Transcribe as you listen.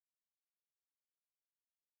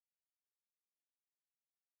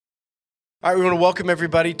All right, we want to welcome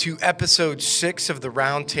everybody to episode 6 of the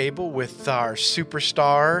Round Table with our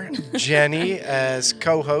superstar, Jenny, as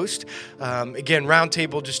co-host. Again, Round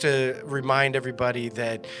Table, just to remind everybody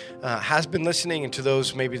that has been listening, and to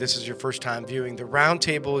those, maybe this is your first time viewing, the Round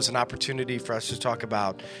Table is an opportunity for us to talk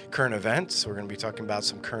about current events. We're going to be talking about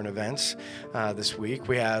some current events this week.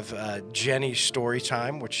 We have Jenny's story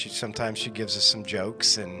time, which sometimes she gives us some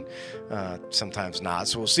jokes and sometimes not.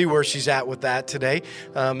 So we'll see where she's at with that today.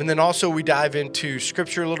 And then also we dive into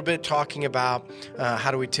Scripture a little bit, talking about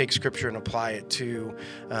how do we take Scripture and apply it to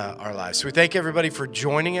our lives. So we thank everybody for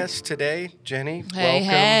joining us today. Jenny, welcome.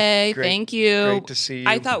 Hey, great, thank you. Great to see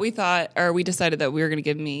you. We decided that we were going to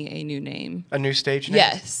give me a new name. A new stage name?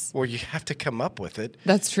 Yes. Well, you have to come up with it.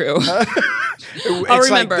 That's true. It's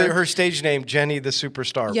remember. like her stage name, Jenny the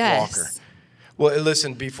Superstar Yes. Walker. Well,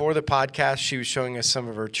 listen, before the podcast, she was showing us some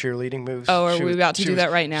of her cheerleading moves. Oh, are we about to do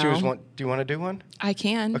that right now? Do you want to do one? I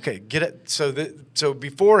can. Okay, get it. So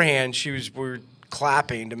beforehand, we were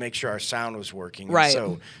clapping to make sure our sound was working. Right.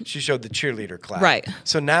 So she showed the cheerleader clap. Right.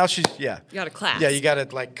 So now you You got to clasp. Yeah, you got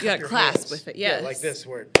to like. You got to clasp with it. Yes. Yeah, like this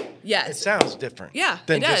where. Yes. It sounds different. Yeah,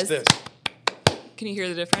 Than it just does. this. Can you hear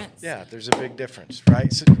the difference? Yeah, there's a big difference,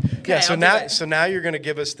 right? So, I'll do it. So now you're going to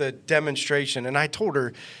give us the demonstration. And I told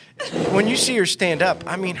her, when you see her stand up,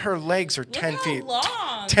 I mean, her legs are 10 feet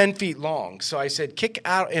long. 10 feet long. So I said, kick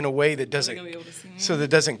out in a way that doesn't, gonna be able to see me? so that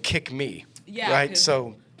doesn't kick me. Yeah. Right.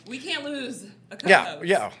 So we can't lose a co-host.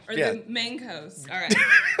 Yeah. Or Yeah. the main host. All right.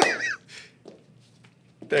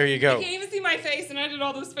 there you go. You can't even see my face, and I did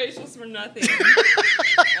all those facials for nothing.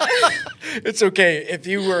 It's okay. If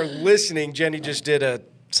you were listening, Jenny just did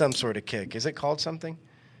some sort of kick. Is it called something?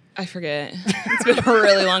 I forget. It's been a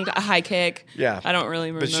really long time. A high kick. Yeah. I don't really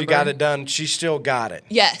remember. But she got it done. She still got it.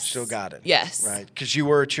 Yes. Still got it. Yes. Right. Because you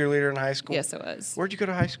were a cheerleader in high school? Yes, I was. Where'd you go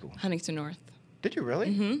to high school? Huntington North. Did you really?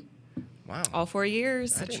 Mm-hmm. Wow. All 4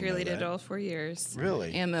 years. I didn't know cheerleaded that. all 4 years.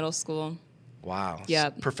 Really? And middle school. Wow. Yeah.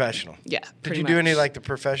 Professional. Yeah. Did pretty you do any much. like the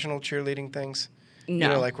professional cheerleading things? No.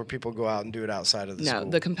 You know, like where people go out and do it outside of the No, school?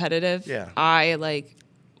 the competitive. Yeah. I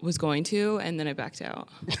was going to, and then I backed out.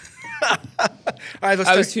 All right, let's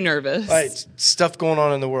I was too nervous. All right, stuff going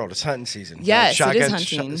on in the world. It's hunting season. Yes, right? it is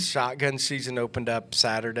hunting. Shotgun season opened up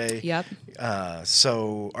Saturday. Yep.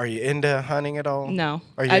 So are you into hunting at all? No.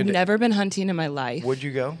 Are you I've never been hunting in my life. Would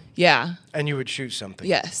you go? Yeah. And you would shoot something?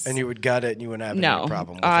 Yes. And you would gut it and you wouldn't have No. any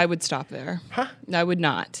problem with I it? would stop there. Huh? I would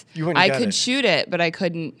not. You wouldn't I gut could it? shoot it, but I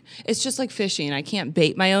couldn't. It's just like fishing. I can't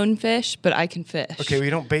bait my own fish, but I can fish. Okay, well,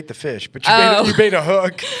 you don't bait the fish, but Oh. you bait a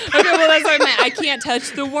hook. Okay, well, that's what I meant. I can't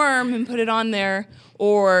touch the worm and put it on there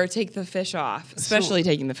or take the fish off, especially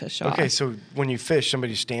taking the fish off. Okay, so when you fish,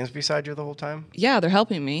 somebody stands beside you the whole time? Yeah, they're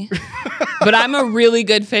helping me. But I'm a really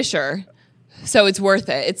good fisher, so it's worth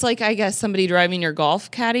it. It's like, I guess, somebody driving your golf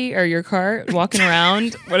caddy or your cart, walking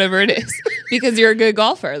around, whatever it is, because you're a good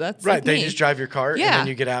golfer. That's Right, like they me. just drive your cart and Yeah. then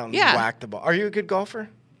you get out and Yeah. whack the ball. Are you a good golfer?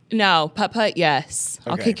 No, putt-putt, yes.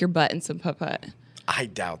 I'll Okay. kick your butt in some putt-putt. I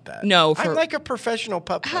doubt that. No, I'm like a professional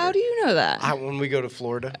putt putter. How do you know that? When we go to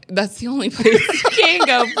Florida. That's the only place you can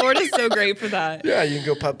go. Florida's so great for that. Yeah, you can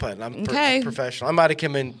go putt putt. I'm Okay. professional. I might have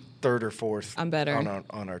come in third or fourth. I'm better.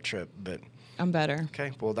 on our trip, but I'm better.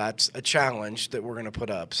 okay. Well, that's a challenge that we're gonna put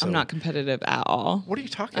up. So I'm not competitive at all. What are you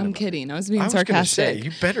talking I'm about? kidding. I was being I was gonna sarcastic. say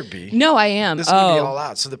you better be. No, I am. This is gonna be all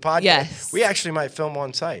out. So the podcast. Yes. We actually might film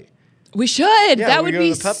on site. We should. Yeah, that we would go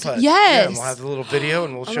be to the putt putt. Yes. Yeah, and we'll have the little video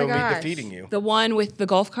and we'll Oh show my me gosh. defeating you. The one with the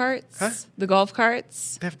golf carts. Huh? The golf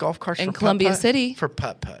carts. They have golf carts In for Columbia putt-putt? City. For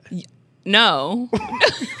putt putt. No.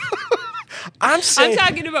 I'm saying I'm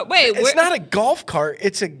talking about. Wait. it's not a golf cart.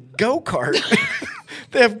 It's a go kart.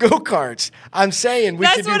 They have go karts. I'm saying we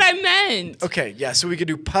That's could do. what I meant. Okay, yeah. So we could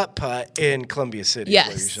do putt putt in Columbia City. Yes.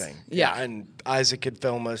 Is what you're saying. Yeah. And Isaac could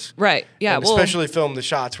film us. Right. Yeah. And Well, especially film the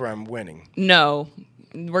shots where I'm winning, no.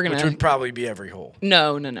 We're which gonna. would probably be every hole.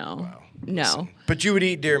 No. No. Listen, but you would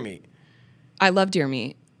eat deer meat. I love deer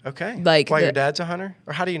meat. Okay. Like why the- your dad's a hunter,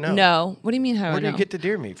 or how do you know? No. What do you mean? How do I Where do know? you get the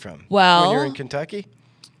deer meat from? Well- when you're in Kentucky.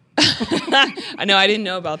 I know I didn't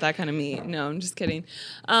know about that kind of meat. No, I'm just kidding.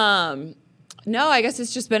 No, I guess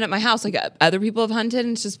it's just been at my house. Like other people have hunted,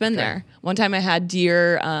 and it's just been there. One time I had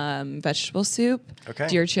deer vegetable soup, Okay.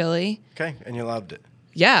 deer chili. Okay, and you loved it.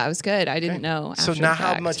 Yeah, it was good. I didn't know. So after now, the how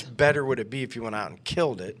fact. much better would it be if you went out and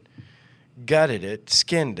killed it, gutted it,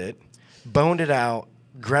 skinned it, boned it out,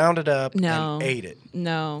 ground it up, No. and ate it?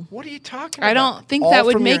 No. What are you talking about? I don't think All that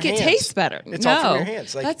would from your make it hands. taste better. It's no, all from your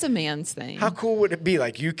hands. Like, that's a man's thing. how cool would it be?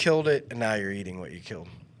 Like you killed it, and now you're eating what you killed.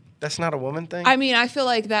 That's not a woman thing? I mean, I feel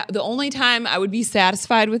like that the only time I would be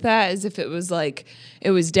satisfied with that is if it was like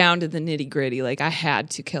it was down to the nitty gritty. Like I had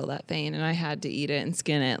to kill that thing and I had to eat it and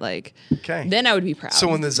skin it. Like then I would be proud. So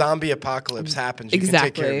when the zombie apocalypse happens, you can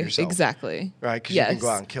take care of yourself. Exactly. Right? Because you can go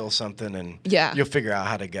out and kill something and you'll figure out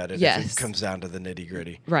how to gut it if it comes down to the nitty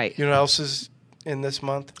gritty. Right. You know what else is in this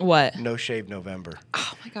month? What? No Shave November.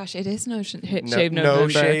 Oh my gosh, it is Shave November. No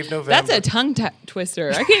Shave November. That's a tongue twister.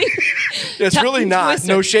 I can't. It's really not. Twister.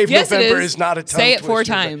 No Shave yes, November is not a tongue twister. Say it twister. 4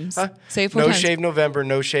 times. Huh? Say it 4 times. No Shave November,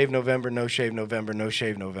 no Shave November, no Shave November, no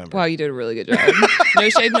Shave November. Wow, you did a really good job. No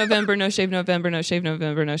Shave November, no Shave November, no Shave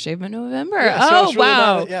November, no Shave November. Yeah, so it's really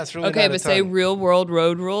wow. It's really okay, not but say real world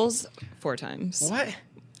road rules 4 times. What?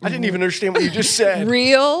 I didn't even understand what you just said.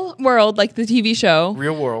 Real world, like the TV show.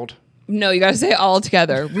 Real world. No, you got to say it all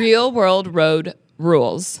together. Real world road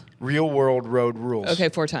rules. Real world road rules. Okay,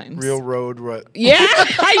 4 times. Real road road. Yeah,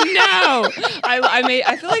 I know.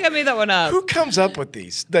 I feel like I made that one up. Who comes up with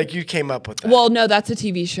these? Like you came up with that. Well, no, that's a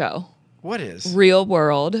TV show. What is? Real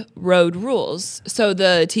World Road Rules. So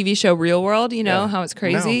the TV show Real World, you know how it's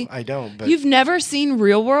crazy? No, I don't. But You've never seen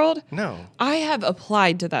Real World? No. I have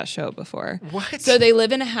applied to that show before. What? So they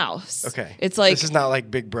live in a house. Okay. It's like this is not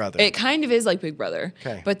like Big Brother. It kind of is like Big Brother.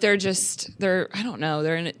 Okay. But they're I don't know,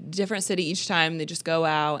 they're in a different city each time. They just go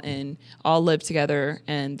out and all live together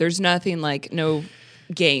and there's nothing like no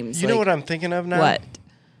games. You know what I'm thinking of now? What?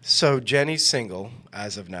 So Jenny's single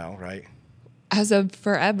as of now, right? As of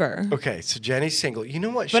forever. Okay, so Jenny's single. You know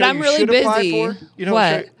what show But I'm you really should apply busy. for? You know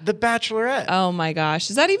What? show? The Bachelorette. Oh my gosh.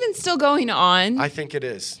 Is that even still going on? I think it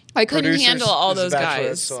is. I couldn't Producers, handle all is The those Bachelorette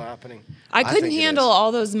guys. still happening? I couldn't think it handle is.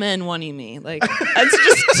 all those men wanting me. Like that's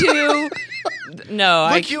just too. No,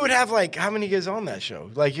 Like you would have like how many guys on that show?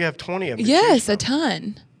 Like you have 20 of them. to yes, choose a from.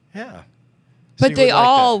 ton. Yeah. But you they would like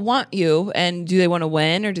all that. want you, and do they want to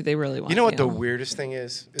win or do they really want you? You know what the weirdest thing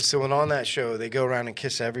is? So when on that show they go around and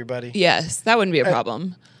kiss everybody. Yes, that wouldn't be a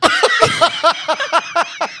problem.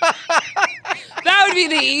 That would be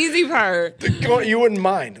the easy part. You wouldn't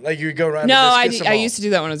mind. Like you would go around No, and I just kiss them all. used to do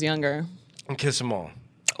that when I was younger. And kiss them all.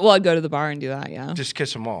 Well, I'd go to the bar and do that, yeah. Just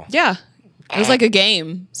kiss them all. Yeah. It was like a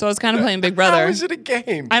game. So I was kind of playing Big Brother. How is it a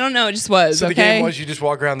game? I don't know, it just was, So okay? the game was you just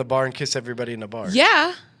walk around the bar and kiss everybody in the bar.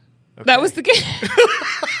 Yeah. That was the game.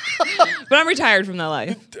 But I'm retired from that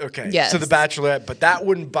life. Okay. Yes. So the Bachelorette, but that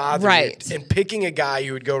wouldn't bother Right. you. And picking a guy,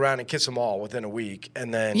 you would go around and kiss them all within a week,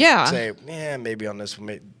 and then say, "Yeah, maybe on this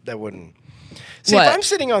one, that wouldn't." See, What? if I'm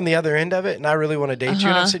sitting on the other end of it and I really want to date you,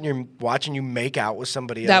 and I'm sitting here watching you make out with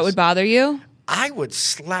somebody else, That would bother you? I would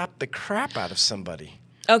slap the crap out of somebody.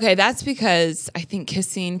 Okay, that's because I think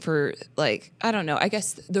kissing for, like, I don't know. I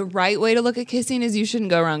guess the right way to look at kissing is you shouldn't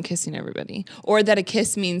go around kissing everybody. Or that a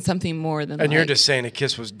kiss means something more than And you're like- just saying a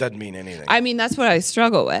kiss doesn't mean anything. I mean, that's what I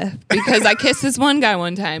struggle with. Because I kissed this one guy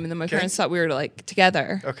one time, and then my parents thought we were, like,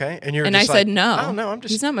 together. Okay. And you're And I just said, like, no. Oh, no, I'm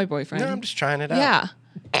just. He's not my boyfriend. No, I'm just trying it out. Yeah.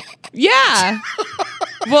 Yeah.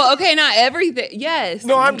 Well, okay, not everything. Yes.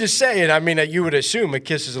 No, I'm just saying. I mean, you would assume a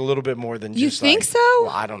kiss is a little bit more than You just think like, so?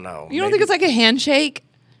 Well, I don't know. You don't think it's like a handshake?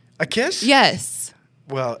 a kiss? Yes.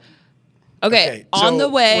 Well, Okay, on so the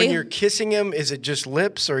way. when you're kissing him, is it just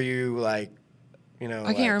lips or you like, you know?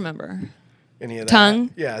 I can't remember. Any of that?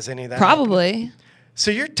 Tongue? Yeah, is any of that? Probably. happening?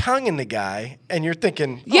 So you're tonguing the guy, and you're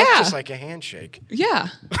thinking, oh, Yeah. it's just like a handshake. Yeah.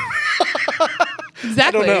 I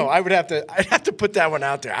Exactly. don't know. I'd have to put that one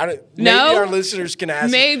out there. Maybe No? our listeners can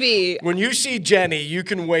ask. Maybe. When you see Jenny, you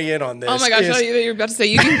can weigh in on this. Oh my gosh, I thought you were about to say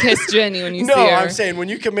you can kiss Jenny when you No, see her. I'm saying when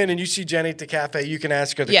you come in and you see Jenny at the cafe, you can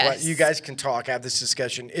ask her the Yes. question. You guys can talk, have this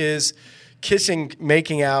discussion. Is kissing,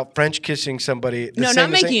 making out, French kissing somebody the No,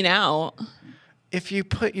 same not as making out. If you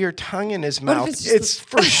put your tongue in his if mouth, it's just- it's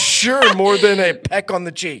for sure more than a peck on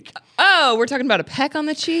the cheek. Oh, we're talking about a peck on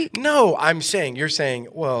the cheek? No, you're saying,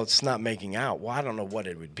 well, it's not making out. Well, I don't know what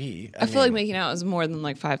it would be. I feel like making out is more than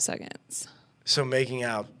like 5 seconds. So making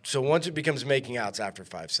out. So once it becomes making out, it's after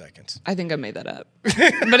 5 seconds. I think I made that up.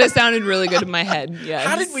 But it sounded really good in my head. Yes.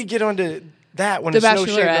 How did we get onto that when The it's No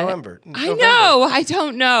Shave Bachelorette. November? I know. I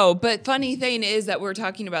don't know. But funny thing is that we're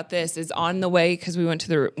talking about this is on the way because we went to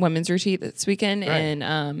the women's retreat this weekend in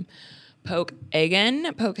Pokagon.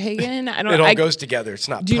 I don't. It all I, goes together. It's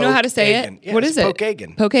not. Do you know how to say Pokagon. it? Yeah, What it's is it?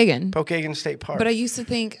 Pokagon. Pokagon. Pokagon State Park. But I used to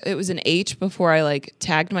think it was an H before I like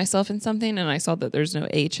tagged myself in something, and I saw that there's no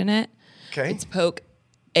H in it. Okay. It's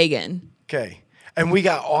Pokagon. Okay. And we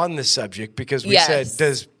got on the subject because we Yes.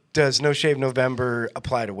 said, does No Shave November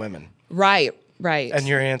apply to women? Right. And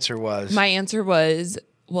your answer was? My answer was,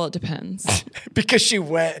 well, it depends. Because she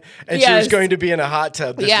went and she was Yes. going to be in a hot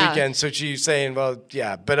tub this Yeah. weekend. So she's saying, well,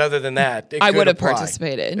 yeah, but other than that, it I could would have apply.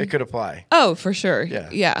 participated. It could apply. Oh, for sure. Yeah.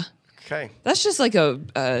 Yeah. Okay. That's just like a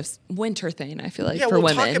winter thing, I feel like, Yeah, for we'll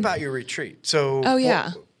women. talk about your retreat. So, Oh,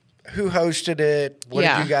 yeah. who hosted it? What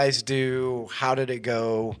Yeah. did you guys do? How did it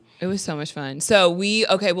go? It was so much fun. So we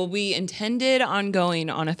intended on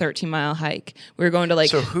going on a 13-mile hike. We were going to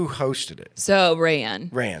So who hosted it? Rayanne.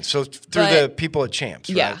 Ran. So through But- the people at Champs,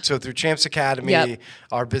 right? Yeah. So through Champs Academy, Yep.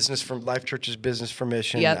 our business from Life Church's Business for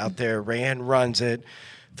Mission Yep. out there, Ran runs it.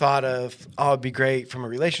 Thought of, it'd be great from a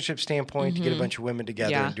relationship standpoint to get a bunch of women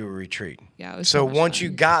together Yeah. and do a retreat. Yeah, it was So so much once fun. you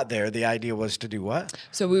got there, the idea was to do what?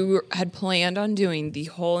 So had planned on doing the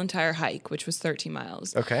whole entire hike, which was 13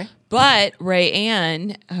 miles. Okay. But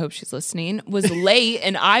Rayanne, I hope she's listening, was late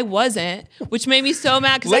and I wasn't, which made me so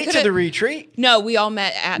mad because I Late to could've- the retreat? No, we all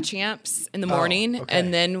met at Champs in the morning, okay.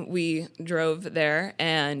 and then we drove there,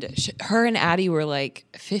 and her and Addie were like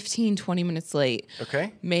 15, 20 minutes late.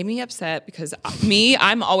 Okay. Made me upset because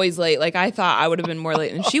I'm always late. Like, I thought I would have been more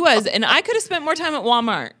late than she was, and I could have spent more time at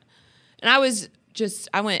Walmart. And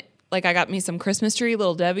I got me some Christmas tree,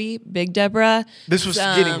 Little Debbie, Big Deborah. This was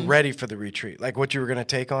getting ready for the retreat, like what you were going to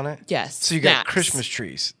take on it? Yes, So you got snacks. Christmas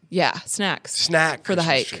trees. Yeah, snacks. Snack For the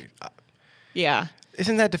Christmas hike. tree. Yeah.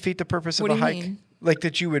 Isn't that defeat the purpose of What a do you hike? mean? Like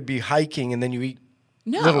that you would be hiking and then you eat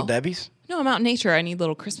No. Little Debbie's? No, I'm out in nature. I need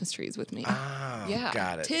little Christmas trees with me. Oh, Yeah.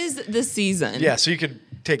 got it. Tis the season. Yeah, so you could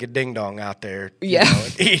take a ding dong out there, Yeah.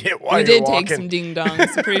 and eat it while We you're did walking. take some ding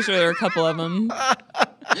dongs. I'm pretty sure there were a couple of them.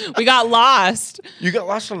 We got lost. You got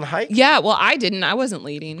lost on the hike? Yeah, well, I didn't. I wasn't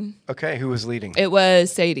leading. Okay, who was leading? It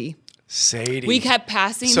was Sadie. Sadie. We kept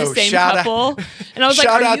passing So the same shout out- couple. And I was like,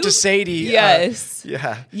 Shout are out you? to Sadie. Yes.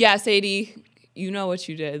 Yeah. Yeah, Sadie, you know what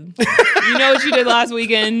you did. You know what you did last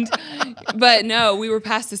weekend. But no, we were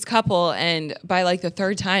past this couple, and by like the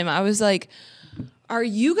third time, I was like, are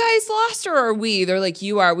you guys lost or are we? They're like,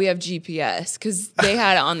 you are. We have GPS because they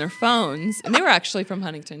had it on their phones. And they were actually from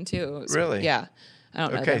Huntington, too. It was- Really? Yeah. I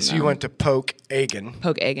don't know. Okay, so you went to Poke Agan.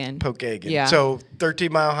 Pokeagan. Yeah. Yeah. So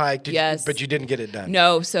 13-mile hike. Yes. But you didn't get it done.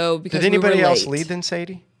 No, so because Did anybody we were else late. lead than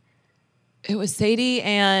Sadie? It was Sadie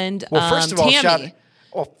and Well, first of all, Tammy.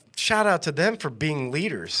 shout out to them for being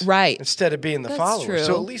leaders, Right. Instead of being the That's followers. true.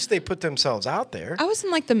 So at least they put themselves out there. I was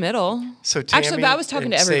in like the middle. So Tammy Actually, but I was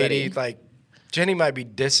talking and to everybody. Sadie, like Jenny might be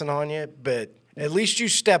dissing on you, but at least you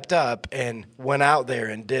stepped up and went out there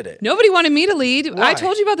and did it. Nobody wanted me to lead. Why? I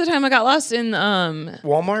told you about the time I got lost in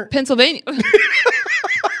Walmart. Pennsylvania.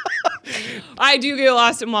 I do get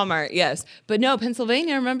lost in Walmart, yes. But no,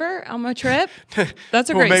 Pennsylvania, remember, on my trip? That's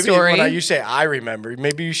a Well, great maybe story. when you say I remember,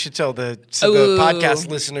 maybe you should tell the Ooh. podcast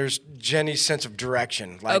listeners Jenny's sense of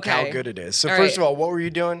direction, like how Okay. good it is. So All first right. of all, what were you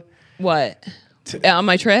doing? What? On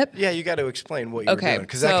my trip? Yeah, you got to explain what you were Okay, doing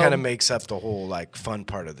because that so- kind of makes up the whole like fun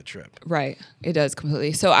part of the trip. Right. It does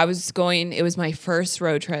completely. So I was going, it was my first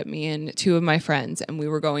road trip, me and two of my friends, and we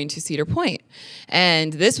were going to Cedar Point.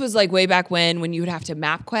 And this was like way back when you would have to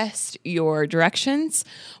MapQuest your directions.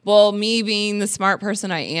 Well, me being the smart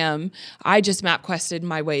person I am, I just MapQuested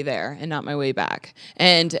my way there and not my way back.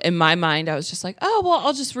 And in my mind, I was just like, oh, well,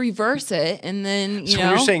 I'll just reverse it. And then, you So know.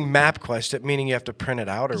 when you're saying MapQuest, it meaning you have to print it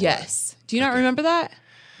out or what? Yes. Do you not remember that?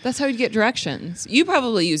 That's how you'd get directions. You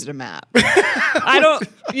probably used a map. I don't,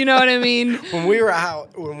 you know what I mean? When we were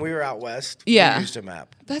out west, Yeah. we used a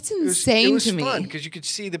map. That's It was insane to me. fun because you could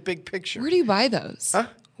see the big picture. Where do you buy those? Huh?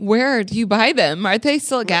 Where do you buy them? Are they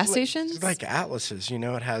still at gas stations? It's like atlases,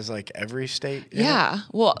 it has like every state. in it. Yeah.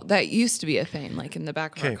 Well, that used to be a thing, like in the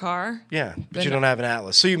back of our Okay. car. Yeah, but Then- you don't have an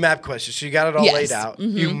atlas. So you MapQuest it. So you got it all Yes. laid out.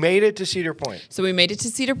 You made it to Cedar Point. So we made it to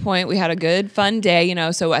Cedar Point. We had a good, fun day,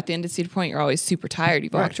 So at the end of Cedar Point, you're always super tired.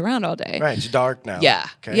 You've walked around all day. Right, it's dark now. Yeah.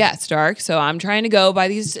 Okay. Yeah, it's dark. So I'm trying to go by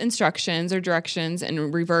these instructions or directions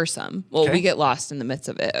and reverse them. Well, Okay. we get lost in the midst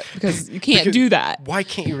of it because you can't Because- do that. Why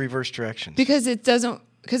can't you reverse directions? Because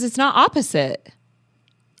it's not opposite.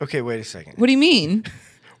 Okay, wait a second. What do you mean?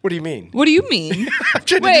 What do you mean? What do you mean? I'm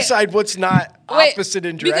trying to Wait. decide what's not Wait, opposite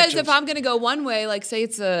in directions. Because if I'm going to go one way, like say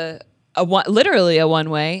it's literally a one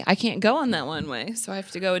way, I can't go on that one way, so I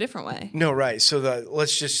have to go a different way. No, right. So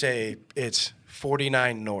let's just say it's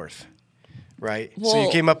 49 north, right? So you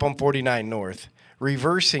Well- came up on 49 north.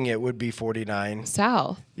 Reversing it would be 49.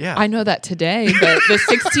 South. Yeah. I know that today, but the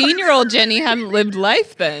 16-year-old Jenny hadn't lived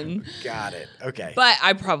life then. Got it. Okay. But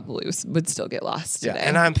I probably would still get lost Yeah, today.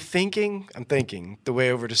 and I'm thinking the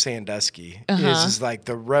way over to Sandusky is like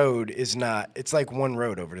the road is not. It's like one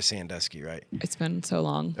road over to Sandusky, right? It's been so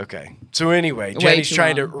long. Okay. So anyway, Way Jenny's too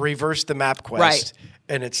trying to long. reverse the MapQuest, Right.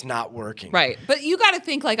 and it's not working. Right. But you got to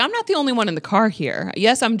think, like, I'm not the only one in the car here.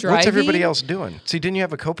 Yes, I'm driving. What's everybody else doing? See, didn't you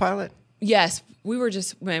have a co-pilot? Yes, we were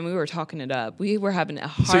talking it up. We were having a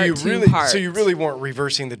heart So you to heart. so you really weren't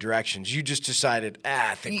reversing the directions. You just decided,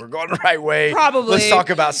 I think we're going the right way. Probably. Let's talk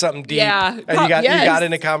about something deep. Yeah, And you got yes.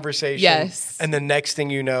 in a conversation. Yes. And the next thing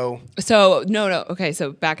you know, So no. Okay,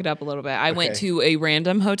 so back it up a little bit. I went Okay. to a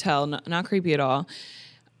random hotel, not creepy at all.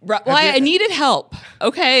 I needed help.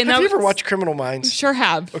 Okay, and have that you ever was- watched Criminal Minds? Sure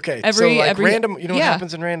have. Okay, Every random. You know what yeah.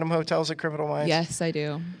 happens in random hotels at Criminal Minds? Yes, I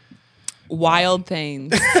do. Wild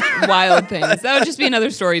things. Wild things. That would just be another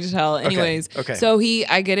story to tell. Anyways, okay. So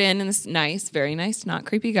I get in, and this nice, very nice, not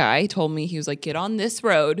creepy guy told me, he was like, get on this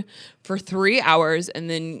road for 3 hours and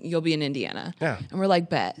then you'll be in Indiana. Yeah. And we're like,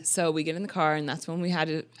 bet. So we get in the car, and that's when we had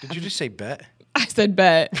to. Did you just say bet? I said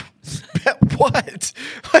bet. Bet what?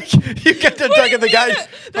 Like you get to talking the guy.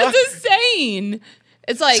 That's insane.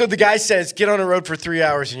 It's like, So the guy says, get on a road for 3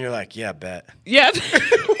 hours, and you're like, yeah, bet. yeah.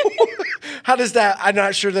 How does that? I'm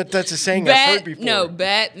not sure that that's a saying I've heard Bet. before. No,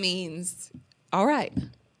 bet means all right.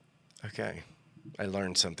 Okay. I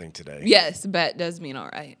learned something today. Yes, bet does mean all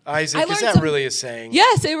right. Isaac, I is learned that some- really a saying?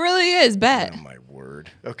 Yes, it really is. Bet. Oh, my word.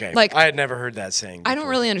 Okay. Like- I had never heard that saying I don't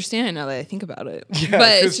before. really understand it now that I think about it. Yeah,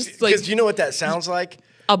 but it's just like, because you know what that sounds like?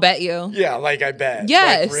 I'll bet you. Yeah, like I bet.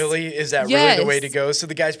 Yes. Like, really? Is that really Yes. the way to go? So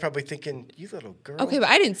the guy's probably thinking, you little girl. Okay, but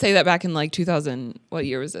I didn't say that back in like 2000. What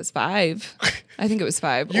year was this? 5. I think it was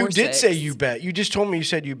 5. You or did 6. say you bet. You just told me you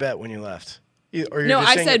said you bet when you left. Or you're No, just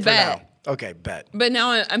I saying said it for bet. now. Okay, bet. But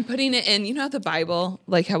now I'm putting it in. You know, the Bible,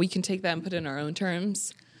 like how we can take that and put it in our own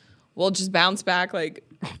terms. We'll just bounce back like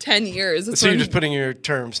 10 years. That's So what you're I'm- just putting your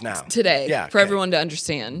terms now. today Yeah, for okay. everyone to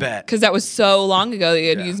understand. Bet. Because that was so long ago that you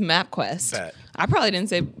had to Yeah. use MapQuest. Bet. I probably didn't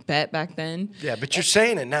say bet back then. Yeah, but you're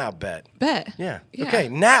saying it now, bet. Bet. Yeah. Yeah. Okay,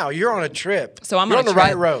 now you're on a trip. So I'm you're on on a the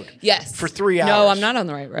right trip. road. Yes. For 3 hours. No, I'm not on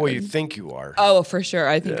the right road. Well, you think you are. Oh, for sure.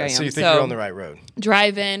 I think I am. So you think you're on the right road.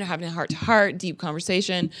 Driving, having a heart-to-heart, deep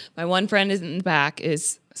conversation. My one friend is in the back,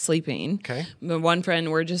 is sleeping. Okay. My one friend,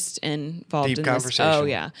 we're just involved Deep in conversation. This. Oh,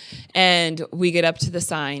 yeah. And we get up to the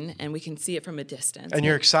sign, and we can see it from a distance. And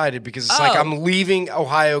you're excited because it's like Oh. I'm leaving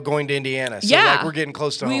Ohio going to Indiana. So Yeah. like we're getting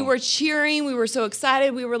close to home. We were cheering. We were so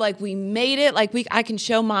excited. We were like, we made it. Like I can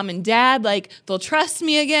show mom and dad. Like they'll trust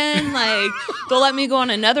me again. Like they'll let me go on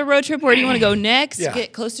another road trip. Where do you want to go next? Yeah.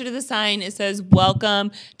 Get closer to the sign. It says,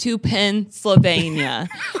 "Welcome to Pennsylvania."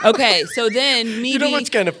 Okay, so then me. You know what's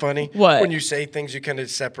kind of funny? What? When you say things, you kind of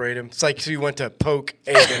separate them. It's like so you went to Polk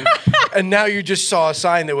Haven, and now you just saw a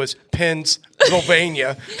sign that was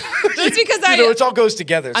Pennsylvania. That's because You know, it all goes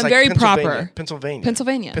together. It's I'm like very Pennsylvania. proper. Pennsylvania.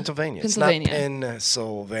 Pennsylvania. Pennsylvania. Pennsylvania. It's not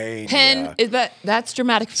Pennsylvania. Penn is that's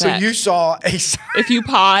dramatic So effect. you saw a sign. if you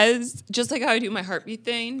pause, just like how I do my heartbeat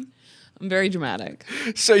thing, I'm very dramatic.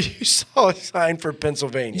 So you saw a sign for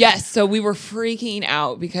Pennsylvania. Yes, so we were freaking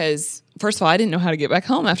out because first of all, I didn't know how to get back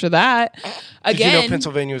home after that. Did you Again, know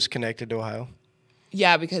Pennsylvania was connected to Ohio?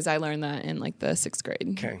 yeah, because I learned that in like the 6th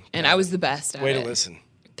grade. Okay, and got I it. was the best at Way it. to listen.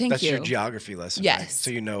 Thank That's you. your geography lesson. Yes. right? So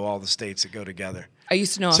you know all the states that go together. I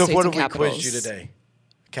used to know all So states what and if we capitals. quizzed you today?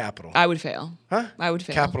 Capital. I would fail. Huh? I would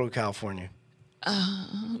fail. Capital of California.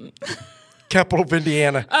 Capital of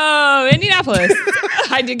Indiana. Oh, Indianapolis.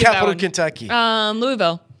 I did get Capital that of Kentucky.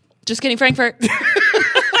 Louisville. Just kidding, Frankfurt.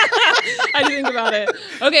 I didn't think about it.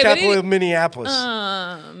 Okay, Capital but of Minneapolis.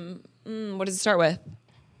 what does it start with?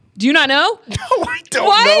 Do you not know? No, I don't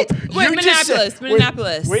What? know. Wait, You just Minneapolis,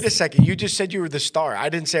 Minneapolis. Wait a second. You just said you were the star. I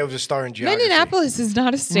didn't say I was a star in geography. Minneapolis is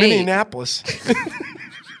not a state. Minneapolis.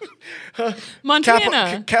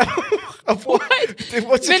 Montana. Capital of what?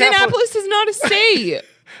 What's the capital? Minneapolis is not a state.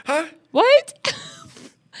 Huh? What?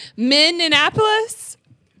 Minneapolis?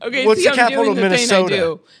 Okay, What's see, the I'm capital doing of the Minnesota? thing I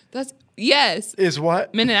do. That's yes, Is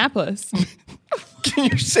what? Minneapolis. Can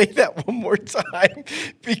you say that one more time?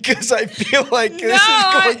 Because I feel like this is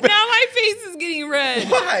now going back. my face is getting red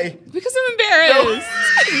Why? because I'm embarrassed.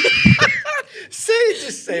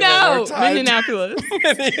 Just say it one No, more time. Minneapolis.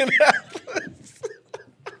 Minneapolis.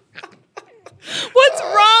 What's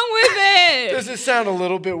wrong with it? Does it sound a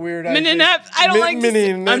little bit weird? Minneapolis. I don't like.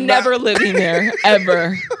 I'm never living there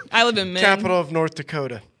ever. I live in Capital of North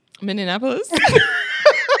Dakota. Minneapolis.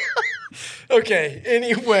 Okay.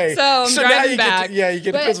 Anyway, So I'm now driving you back. you get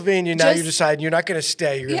to But Pennsylvania. Now you're just- deciding you're not going to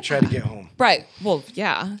stay. You're going to try to get home. Right. Well,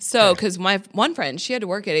 yeah. So, because my one friend, she had to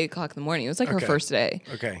work at 8:00 in the morning. It was like her Okay. first day.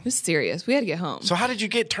 Okay. It was serious. We had to get home. So how did you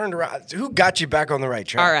get turned around? Who got you back on the right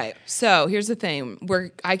track? All right. So here's the thing.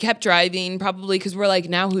 I kept driving probably because we're like,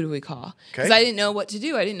 now who do we call? Because Okay. I didn't know what to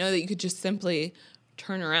do. I didn't know that you could just simply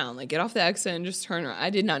turn around, like get off the exit and just turn around. I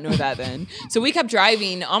did not know that then. So we kept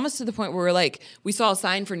driving almost to the point where we saw a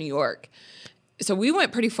sign for New York. So we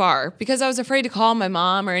went pretty far because I was afraid to call my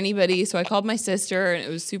mom or anybody. So I called my sister and it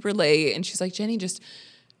was super late. And she's like, Jenny, just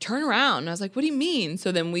turn around. And I was like, what do you mean?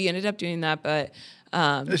 So then we ended up doing that, but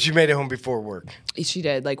You made it home before work. she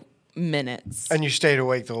did like minutes. And you stayed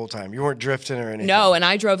awake the whole time. You weren't drifting or anything. No, and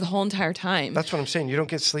I drove the whole entire time. That's what I'm saying. You don't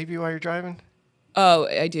get sleepy while you're driving? Oh,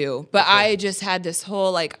 I do. But I just had this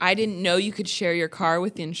whole, like, I didn't know you could share your car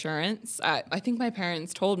with the insurance. I think my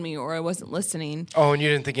parents told me, or I wasn't listening. Oh, and you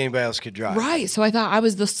didn't think anybody else could drive? Right. So I thought I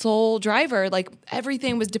was the sole driver. Like,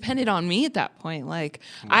 everything was dependent on me at that point. Like,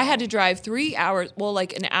 I had to drive 3 hours, well,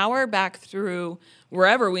 like an hour back through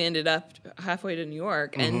wherever we ended up, halfway to New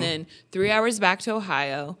York, and then 3 hours back to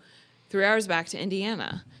Ohio, 3 hours back to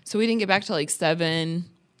Indiana. So we didn't get back to like 7.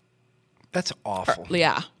 That's awful.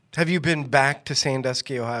 Yeah. Have you been back to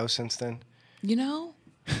Sandusky, Ohio since then? You know?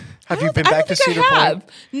 Have you been back to Cedar Point?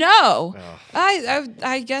 No.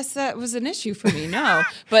 I guess that was an issue for me. No.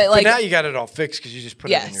 But like But now you got it all fixed because you just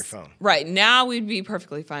put it in your phone. Right. Now we'd be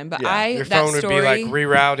perfectly fine. But Your phone would be like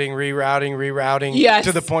rerouting Yes.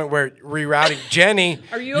 to the point where rerouting. Jenny,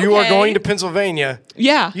 Are you are okay? going to Pennsylvania.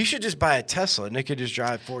 Yeah. You should just buy a Tesla and it could just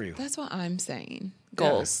drive for you. That's what I'm saying.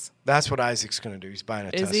 Goals. That's what Isaac's going to do. He's buying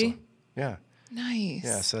a Tesla. Is he? Yeah. Nice.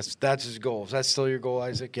 Yeah, so that's his goal. Is that still your goal,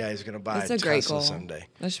 Isaac? Yeah, he's going to buy That's a a great Tesla goal. someday.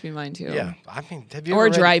 That should be mine too. Yeah. I mean, have you Or ever a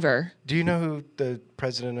read- driver. Do you know who the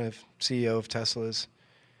president of CEO of Tesla is?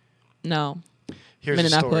 No. Here's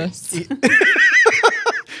Minneapolis. a story.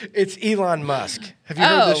 It's Elon Musk. Have you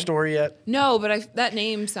heard this story yet? No, but that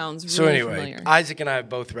name sounds really So anyway, familiar. Isaac and I have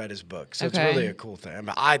both read his book, so it's Okay. really a cool thing. I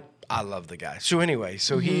mean, I love the guy. So anyway,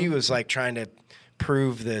 he was like trying to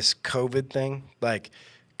prove this COVID thing, like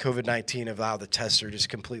COVID-19, of how the tests are just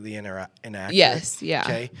completely inaccurate. Yes, yeah.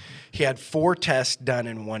 Okay, he had 4 tests done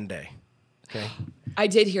in one day. Okay, I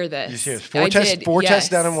did hear this. you see this? I Four did, tests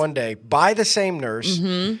done yes. in one day by the same nurse,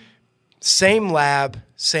 same lab,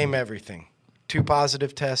 same everything. 2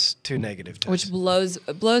 positive tests, 2 negative tests. Which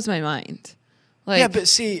blows my mind. Like, Yeah, but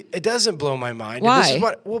see, it doesn't blow my mind. Why? This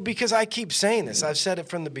is well, because I keep saying this. I've said it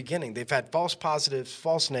from the beginning. They've had false positives,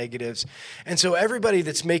 false negatives. And so everybody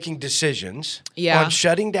that's making decisions Yeah. on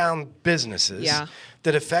shutting down businesses Yeah.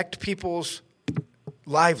 that affect people's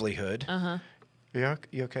livelihood. You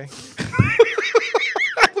okay?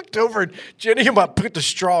 I looked over and Jenny about put the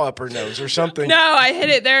straw up her nose or something. no, I hit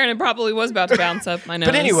it there and it probably was about to bounce up my nose.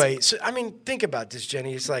 But anyway, so I mean, think about this,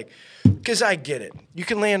 Jenny. It's like, because I get it. You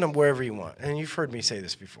can land them wherever you want. And you've heard me say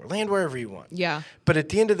this before. Land wherever you want. Yeah. But at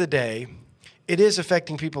the end of the day, it is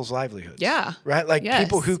affecting people's livelihoods. Yeah. Right? Like Yes.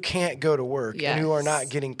 people who can't go to work and who are not Yes.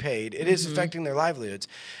 getting paid. It is affecting their livelihoods.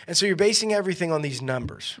 And so you're basing everything on these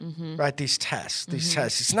numbers, right? These tests.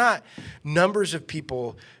 It's not numbers of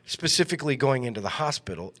people specifically going into the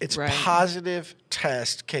hospital. It's Right. positive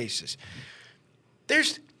test cases.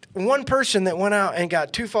 There's one person that went out and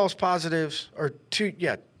got 2 false positives or 2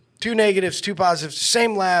 negatives, 2 positives,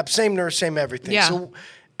 same lab, same nurse, same everything. Yeah. So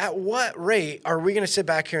at what rate are we going to sit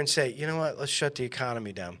back here and say, you know what, let's shut the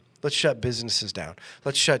economy down. Let's shut businesses down.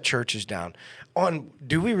 Let's shut churches down.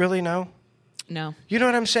 Do we really know? No. You know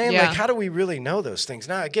what I'm saying? Yeah. Like, how do we really know those things?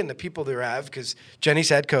 Now, again, the people that have, because Jenny's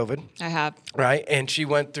had COVID. I have. Right. And she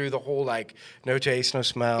went through the whole, like, no taste, no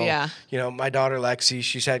smell. Yeah. You know, my daughter, Lexi,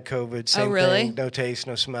 she's had COVID. Same really? thing. No taste,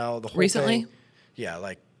 no smell. The whole Recently? thing. Yeah,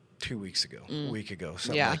 like 2 weeks ago, a week ago,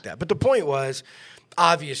 something Yeah. like that. But the point was,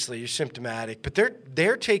 obviously, you're symptomatic, but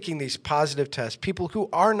they're taking these positive tests, people who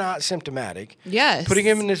are not symptomatic, Yes. putting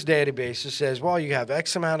them in this database that says, well, you have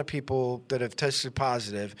X amount of people that have tested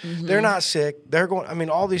positive. They're not sick. They're going, I mean,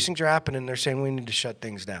 all these things are happening. They're saying we need to shut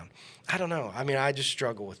things down. I don't know. I mean, I just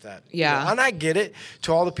struggle with that. Yeah. And I get it.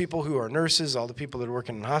 To all the people who are nurses, all the people that are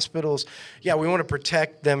working in hospitals, yeah, we want to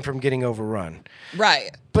protect them from getting overrun. Right.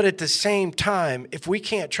 But at the same time, if we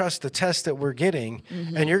can't trust the tests that we're getting,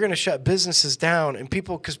 and you're going to shut businesses down, and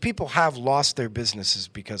because people have lost their businesses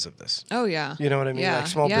because of this. Oh, yeah. You know what I mean? Yeah. Like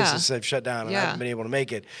small Yeah. businesses have shut down and Yeah. haven't been able to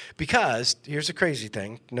make it because here's the crazy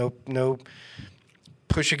thing: no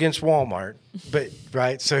push against Walmart, but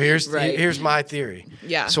right. So here's Right. here's my theory.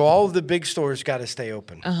 Yeah. So all of the big stores got to stay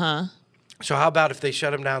open. Uh-huh. So how about if they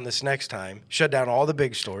shut them down this next time? Shut down all the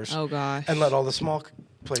big stores. Oh, gosh. And let all the small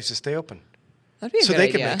places stay open. That'd be a So good they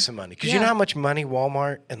idea. can make some money. Because you Yeah. know how much money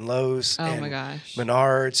Walmart and Lowe's Oh, and my gosh.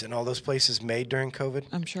 Menards and all those places made during COVID?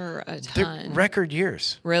 I'm sure a They're ton. record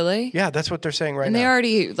years. Really? Yeah, that's what they're saying right And now. they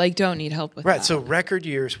already don't need help with Right, that. so record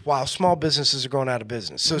years while small businesses are going out of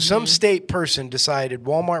business. So Mm-hmm. some state person decided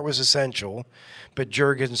Walmart was essential, but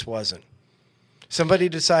Jergens wasn't. Somebody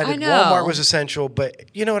decided I know. Walmart was essential, but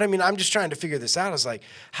you know what I mean? I'm just trying to figure this out. It's like,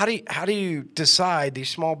 how do you decide these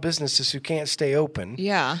small businesses who can't stay open,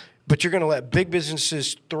 Yeah. but you're going to let big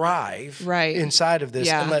businesses thrive Right. inside of this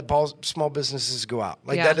Yeah. and let small businesses go out.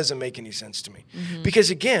 Like, Yeah. that doesn't make any sense to me. Because,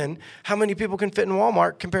 again, how many people can fit in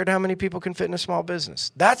Walmart compared to how many people can fit in a small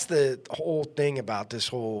business? That's the whole thing about this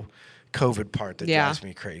whole COVID part that Yeah. drives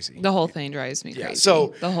me crazy. The whole thing drives me crazy. Yeah.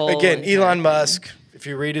 So, the whole again, entire Elon thing. Musk, if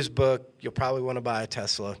you read his book, you'll probably want to buy a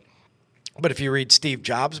Tesla. But if you read Steve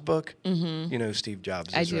Jobs' book, you know who Steve Jobs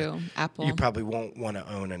is, I do. right? Apple. You probably won't want to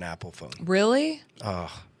own an Apple phone. Really?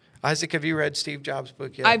 Isaac, have you read Steve Jobs'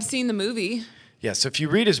 book yet? I've seen the movie. Yeah, so if you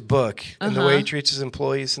read his book and the way he treats his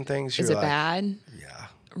employees and things, you're Is it like, bad? yeah,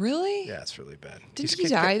 Really? yeah, it's really bad. Didn't he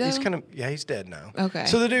die, He's though? kind of, yeah, he's dead now. Okay.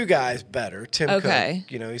 So the new guy's better. Tim Okay.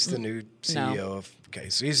 Cook, he's the new CEO No. of,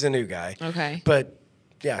 so he's the new guy. Okay. But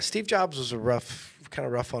yeah, Steve Jobs was kind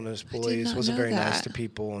of rough on his employees, not wasn't know very nice that. to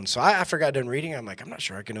people. And so after I got done reading, I'm like, I'm not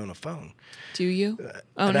sure I can own a phone. Do you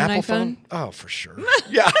own An an Apple iPhone? phone? Oh, for sure.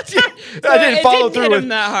 Yeah. I it didn't follow didn't through hit with him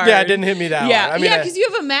that hard. Yeah, it didn't hit me that Yeah, hard. I mean, because you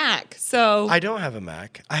have a Mac. So I don't have a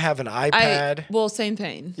Mac. I have an iPad. well, same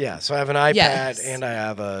thing. Yeah, so I have an iPad Yes. and I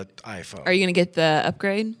have an iPhone. Are you gonna get the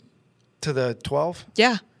upgrade? To the 12?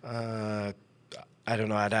 Yeah. I don't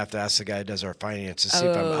know. I'd have to ask the guy who does our finances, see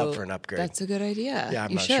if I'm up for an upgrade. That's a good idea. Yeah,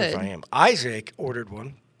 I'm you not should. sure if I am. Isaac ordered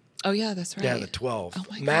one. Oh yeah, that's right. Yeah, the 12. Oh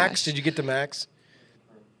my Max, gosh. did you get the Max?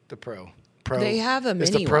 The Pro. Pro. They have a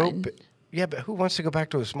Is mini the Pro, one. Yeah, but who wants to go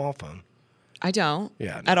back to a small phone? I don't.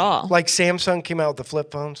 Yeah. At no. all. Like Samsung came out with the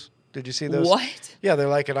flip phones. Did you see those? What? Yeah, they're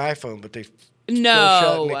like an iPhone, but they go shut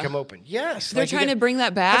No. and they come open. Yes. They're like you trying get- to bring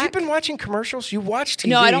that back. Have you been watching commercials? You watch TV?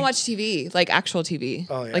 No, I don't watch TV, like actual TV,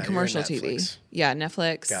 Oh, yeah, like you're commercial Netflix. TV. Yeah,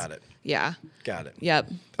 Netflix. Got it. Yeah. Got it.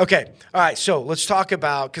 Yep. Okay. All right. So let's talk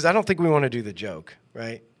about, because I don't think we want to do the joke,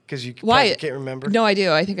 right? Because you Why? probably can't remember. No, I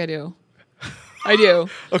do. I think I do. I do.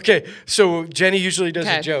 Okay. So Jenny usually does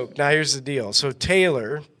a Okay. joke. Now here's the deal. So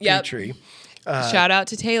Taylor Yep. Petrie. Shout out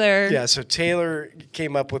to Taylor. Yeah. So Taylor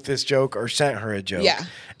came up with this joke or sent her a joke. Yeah.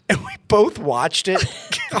 And we both watched it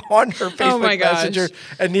on her Facebook Oh my gosh. Messenger,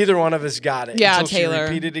 and neither one of us got it. Yeah, until Taylor.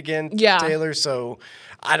 She repeated again. Yeah. Taylor. So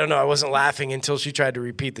I don't know. I wasn't laughing until she tried to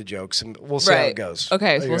repeat the jokes, and we'll see how it goes.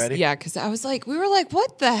 Okay. Are you ready? Yeah, because we were like,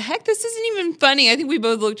 what the heck? This isn't even funny. I think we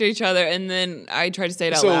both looked at each other, and then I tried to say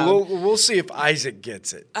it out So loud. we'll see if Isaac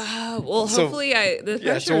gets it. Well, so- hopefully the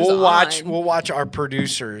Yeah, pressure's so we'll on. watch our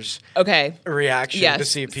producers' Okay. reaction Yes, to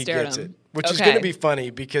see if he stare at gets it, him. which is Okay. going to be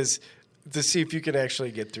funny because to see if you can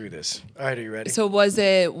actually get through this. All right, are you ready? So was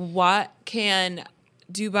it what can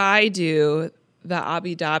Dubai do that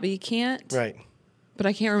Abu Dhabi can't? right. But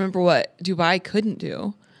I can't remember what Dubai couldn't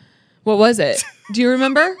do. What was it? Do you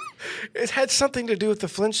remember? It had something to do with the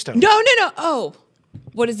Flintstones. No. Oh,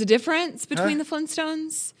 what is the difference between the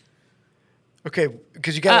Flintstones? Okay,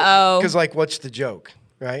 because you got Uh-oh. because like what's the joke,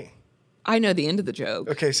 right? I know the end of the joke.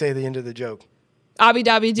 Okay, say the end of the joke. Abu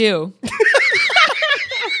Dhabi do.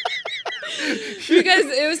 Because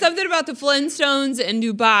it was something about the Flintstones and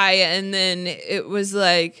Dubai, and then it was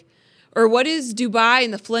like, or what does Dubai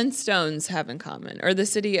and the Flintstones have in common? Or the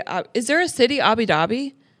city? Is there a city Abu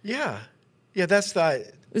Dhabi? Yeah, that's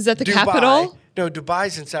the. Is that the Dubai. capital? No,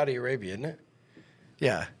 Dubai's in Saudi Arabia, isn't it?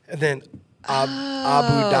 Yeah, and then Abu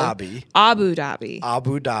Dhabi. Abu Dhabi.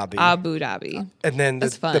 Abu Dhabi. Abu Dhabi. And then the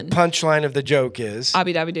That's fun. punchline of the joke is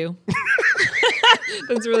Abu Dhabi do.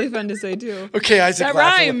 That's really fun to say too. okay. Isaac That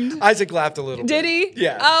laughed. rhymed. Isaac laughed a little. Did bit. he?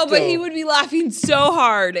 Yeah. Oh, but so- he would be laughing so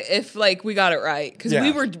hard if like we got it right because Yeah.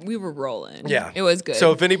 we were rolling. Yeah, it was good.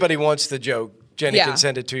 So if anybody wants the joke, Jenny Yeah. can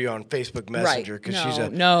send it to you on Facebook Messenger right? because No, she's a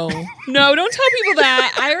no, don't tell people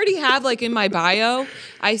that. I already have like in my bio.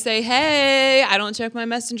 I say, hey, I don't check my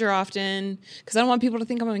messenger often because I don't want people to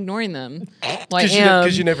think I'm ignoring them. Well, I am.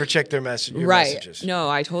 because you never check their your right? messages. No,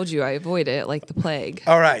 I told you I avoid it like the plague.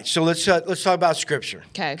 All right, so let's talk about scripture.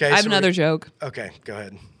 Okay, I have so another joke. Okay, go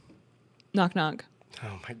ahead. Knock knock.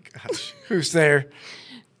 Oh my gosh, who's there?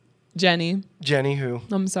 Jenny, Jenny, who?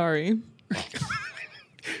 I'm sorry.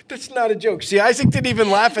 That's not a joke. See, Isaac didn't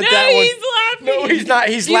even laugh at No, that one. he's laughing. No, he's not.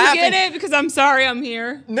 He's Do laughing. you get it? Because I'm sorry I'm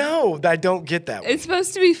here. No, I don't get that one. It's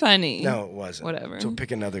supposed to be funny. No, it wasn't. Whatever. So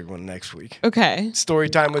pick another one next week. Okay. Story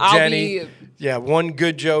time with I'll Jenny. be- Yeah, one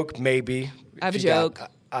good joke, maybe. I have If a you got joke.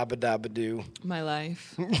 Abadabadoo. My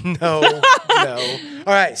life. No, no.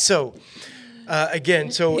 All right, so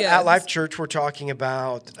again, so Yes. at Life Church, we're talking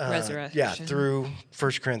about Resurrection. Yeah, through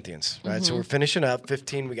 1 Corinthians, right? So we're finishing up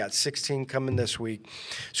 15. We got 16 coming this week.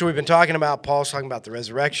 So we've been talking about Paul's talking about the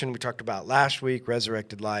resurrection. We talked about last week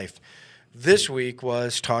resurrected life. This week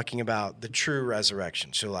was talking about the true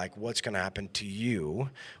resurrection. So like what's going to happen to you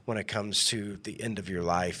when it comes to the end of your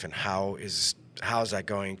life and how is how is that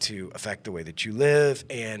going to affect the way that you live?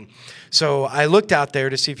 And so I looked out there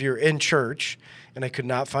to see if you're in church, and I could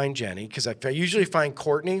not find Jenny because I usually find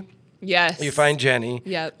Courtney. Yes. You find Jenny.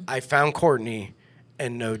 Yep. I found Courtney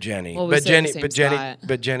and no Jenny. Well, we but stayed in Jenny, the same but Jenny, spot.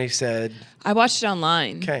 but Jenny said, I watched it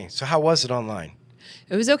online. "Okay, so how was it online?"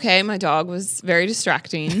 It was okay. My dog was very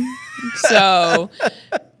distracting. So,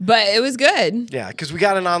 but it was good. Yeah, because we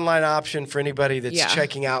got an online option for anybody that's Yeah.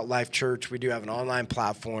 checking out Life Church. We do have an online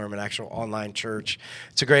platform, an actual online church.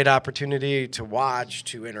 It's a great opportunity to watch,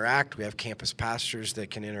 to interact. We have campus pastors that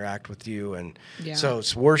can interact with you. And Yeah. so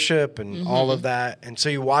it's worship and all of that. And so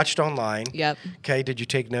you watched online. Yep. Okay, did you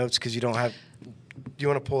take notes? Because you don't have... Do you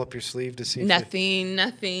want to pull up your sleeve to see? Nothing.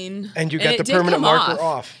 And you got it the did permanent come marker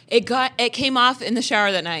off. It came off in the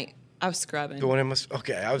shower that night. I was scrubbing. The one it must...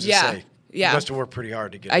 Okay, I was Yeah, just saying. yeah. You must have worked pretty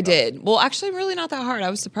hard to get it I off. did. Well, actually, really not that hard. I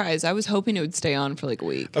was surprised. I was hoping it would stay on for like a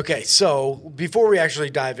week. Okay, so before we actually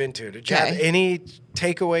dive into it, did you have Okay. any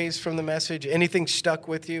takeaways from the message? Anything stuck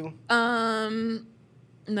with you?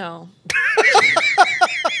 No.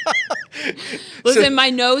 Listen, my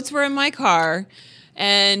notes were in my car,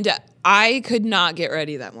 and I could not get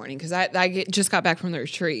ready that morning because just got back from the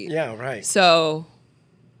retreat. Yeah, right. So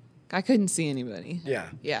I couldn't see anybody. Yeah.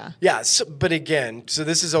 Yeah. Yeah, so, but again, so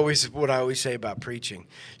this is always what I always say about preaching.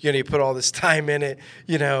 You know, you put all this time in it,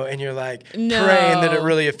 you know, and you're like No. praying that it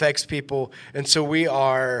really affects people. And so we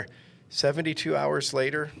are 72 hours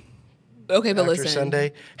later Okay, but after listen.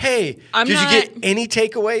 Sunday. Hey, I'm did not- you get any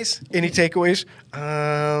takeaways? Any takeaways?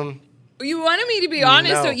 You wanted me to be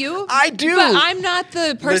honest, No. don't you? I do. But I'm not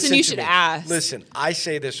the person Listen you to should me. ask. Listen, I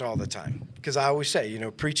say this all the time because I always say, you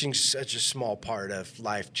know, preaching's such a small part of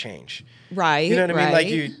life change. Right. You know what I mean? Like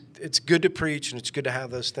right. it's good to preach and it's good to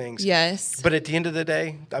have those things. Yes. But at the end of the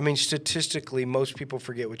day, I mean, statistically, most people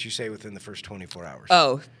forget what you say within the first 24 hours.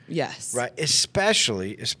 Oh, yes. Right?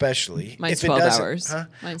 Especially Mine's if it 12 doesn't. hours. Huh?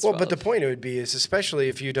 Mine's well, but 12. the point it would be is especially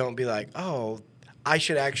if you don't be like, oh, I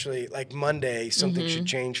should actually, like Monday, something Mm-hmm. should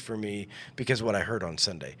change for me because of what I heard on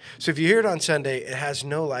Sunday. So if you hear it on Sunday, it has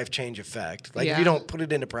no life change effect. Like if Yeah. you don't put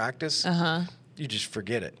it into practice, you just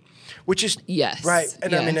forget it. Which is, Yes. right.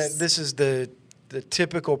 And I mean, Yes. this is the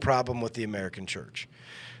typical problem with the American church.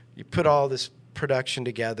 You put all this production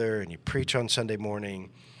together and you preach on Sunday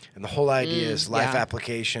morning, and the whole idea is life yeah.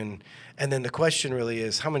 application. And then the question really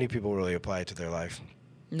is, how many people really apply it to their life?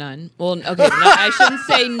 None. Well, okay. No, I shouldn't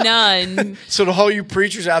say none. So to all you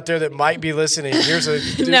preachers out there that might be listening, here's a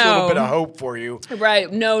little bit of hope for you. Right.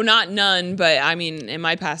 No, not none. But I mean, in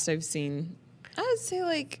my past, I've seen, I'd say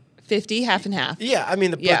like 50, half and half. Yeah, I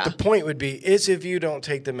mean, Yeah. but the point would be is if you don't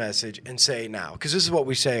take the message and say now, because this is what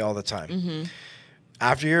we say all the time. Mm-hmm.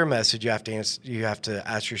 After your message, you have to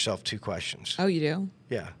ask yourself two questions. Oh, you do?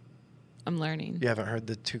 Yeah, I'm learning. you haven't heard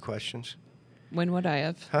the two questions, When would I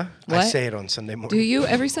have? huh? What? I say it on Sunday morning. Do you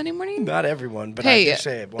every Sunday morning? Not everyone, but I Hey, do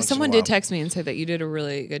say it once someone in a while. did text me and say that you did a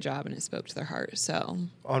really good job and it spoke to their heart. So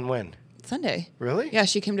On when? Sunday. Really? Yeah,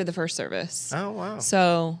 she came to the first service. Oh wow.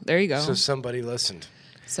 So there you go. So somebody listened.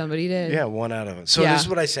 Somebody did. Yeah, one out of it. So Yeah. this is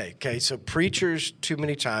what I say. Okay, so preachers too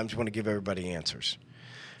many times want to give everybody answers,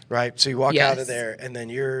 right? So you walk out of Yes. there, and then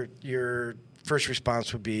your first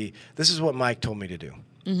response would be, "This is what Mike told me to do,"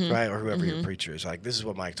 right? Or whoever your preacher is, like, "This is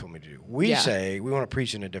what Mike told me to do." We Yeah. say we want to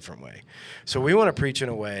preach in a different way. So we want to preach in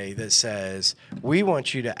a way that says we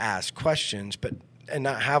want you to ask questions, and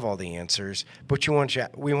not have all the answers, but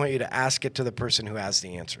we want you to ask it to the person who has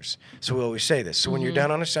the answers. So we always say this. So when you're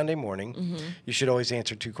done on a Sunday morning, you should always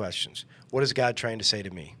answer two questions. What is God trying to say to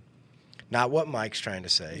me? Not what Mike's trying to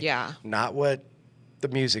say. Yeah. Not what the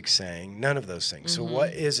music's saying. None of those things. So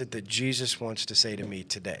what is it that Jesus wants to say to me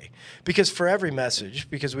today? Because for every message,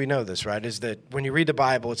 because we know this, right, is that when you read the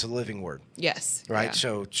Bible, it's a living word. Yes. Right, Yeah.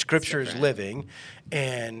 so Scripture is different. living,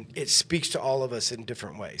 and it speaks to all of us in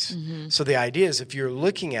different ways. Mm-hmm. So the idea is, if you're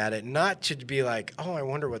looking at it, not to be like, "Oh, I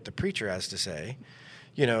wonder what the preacher has to say,"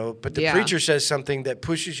 you know, but the Yeah. preacher says something that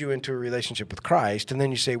pushes you into a relationship with Christ, and then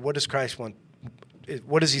you say, "What does Christ want?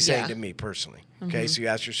 What is He saying Yeah. to me personally?" Okay, so you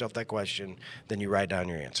ask yourself that question, then you write down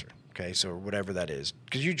your answer. Okay, so whatever that is,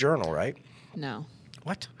 because you journal, right? No.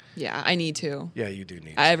 What? Yeah, I need to. Yeah, you do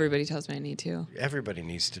need. Everybody tells me I need to. Everybody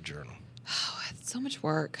needs to journal. Oh, it's so much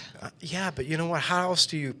work. Yeah, but you know what? How else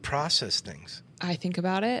do you process things? I think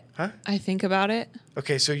about it. Huh? I think about it.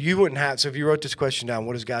 Okay, so you wouldn't have. So if you wrote this question down,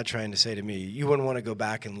 what is God trying to say to me? You wouldn't want to go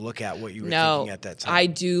back and look at what you were No, thinking at that time. I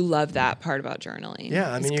do love that part about journaling.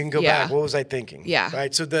 Yeah, I mean, you can go Yeah. back. What was I thinking? Yeah.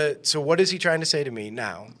 Right. So what is He trying to say to me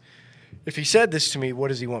now? If He said this to me, what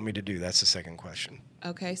does He want me to do? That's the second question.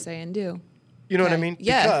 Okay, say and do. You know what I Okay. mean?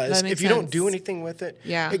 Yeah, Because that makes if you don't do sense. anything with it,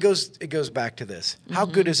 Yeah. it goes back to this. How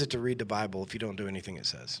good is it to read the Bible if you don't do anything it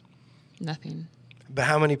says? Nothing. But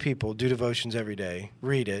how many people do devotions every day,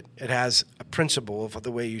 read it, it has a principle of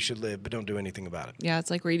the way you should live, but don't do anything about it? Yeah, it's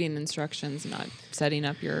like reading instructions, not setting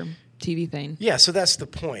up your TV thing. Yeah, so that's the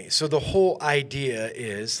point. So the whole idea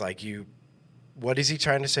is like what is he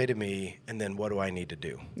trying to say to me, and then what do I need to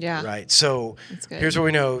do? Yeah. Right? So here's what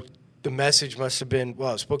we know. The message must have been,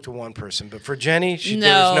 well, it spoke to one person, but for Jenny, there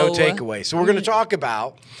was no takeaway. So we're going to talk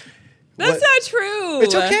about... That's not true.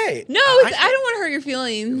 It's okay. No, I don't want to hurt your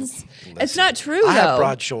feelings. It's not true, I though. have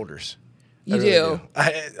broad shoulders. You do.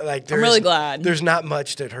 I'm really glad. There's not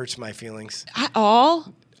much that hurts my feelings. At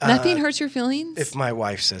all? Nothing hurts your feelings? If my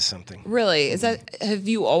wife says something. Really? Have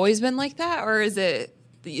you always been like that, or is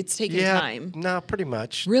it's taking time? No, pretty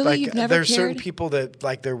much. Really? Like, You've never there's cared? certain people that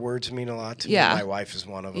like their words mean a lot to me. My wife is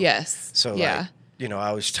one of them. Yes. So yeah. I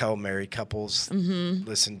always tell married couples,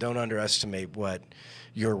 listen, don't underestimate what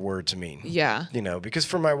your words mean. Yeah. Because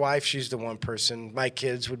for my wife, she's the one person. My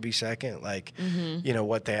kids would be second. Like,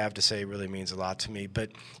 what they have to say really means a lot to me.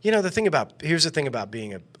 But, here's the thing about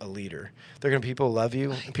being a leader. There are going to be people who love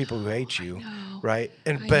you and people who hate you, right?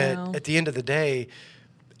 But at the end of the day,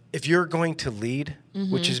 if you're going to lead,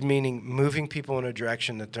 which is meaning moving people in a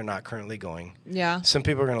direction that they're not currently going, some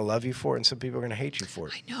people are going to love you for it and some people are going to hate you for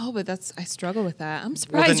it. I know, but I struggle with that. I'm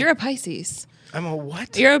surprised you're a Pisces. I'm a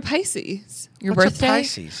what? You're a Pisces. Your What's birthday? a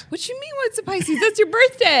Pisces? What you mean what's a Pisces? That's your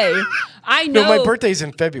birthday. I know. No, my birthday's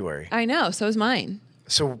in February. I know. So is mine.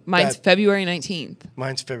 So mine's February 19th.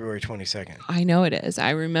 Mine's February 22nd. I know it is.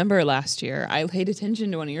 I remember last year I paid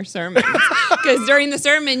attention to one of your sermons because during the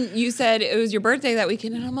sermon you said it was your birthday that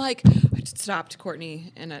weekend, and I'm like, I just stopped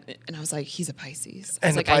Courtney and I was like, he's a Pisces.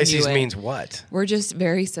 And like, Pisces means what? We're just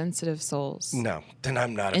very sensitive souls. No, then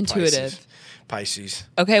I'm not intuitive. Pisces.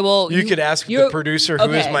 Okay, well, you could ask the producer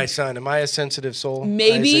who is my son. Am I a sensitive soul?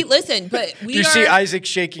 Maybe. Isaac? Listen, but do you see Isaac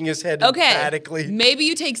shaking his head emphatically? Maybe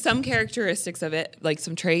you take some characteristics of it, like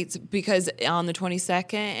some traits, because on the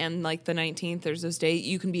 22nd and like the 19th, there's those days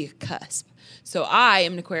you can be a cusp. So I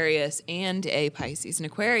am an Aquarius and a Pisces. And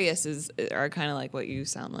Aquarius are kind of like what you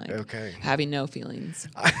sound like. Okay. Having no feelings.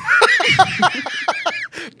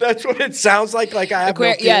 That's what it sounds like. Like I have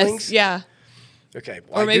no feelings. Yes. Yeah. Okay.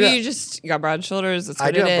 Well, or maybe you just got broad shoulders. That's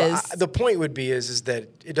what it is. The point would be is that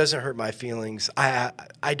it doesn't hurt my feelings. I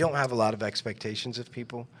don't have a lot of expectations of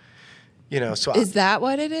people. So is that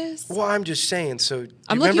what it is? Well, I'm just saying. So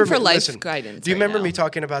I'm looking for life guidance. Do you remember me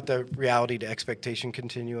talking about the reality to expectation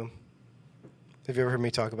continuum? Have you ever heard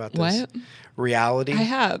me talk about this? What? Reality. I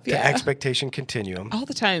have. To expectation continuum. All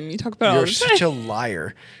the time. You talk about it all the time. You're such a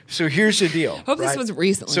liar. So here's the deal. Hope this was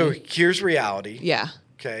recently. So here's reality. Yeah.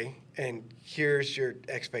 Okay. And here's your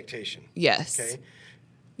expectation. Yes. Okay.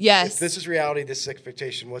 Yes. If this is reality, this is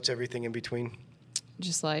expectation. What's everything in between?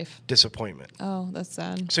 Just life. Disappointment. Oh, that's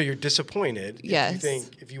sad. So you're disappointed. Yes.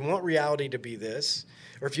 If you want reality to be this,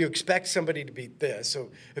 or if you expect somebody to be this. So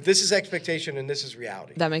if this is expectation and this is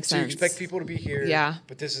reality. That makes sense. So you expect people to be here. Yeah.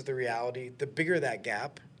 But this is the reality. The bigger that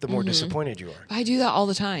gap, the more disappointed you are. I do that all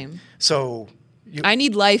the time. So I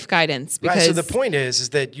need life guidance because. Right. So the point is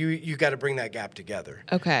that you got to bring that gap together.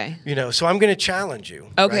 Okay. So I'm going to challenge you.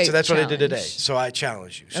 Okay. Right? So that's what I did today. So I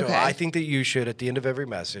challenge you. So okay. I think that you should, at the end of every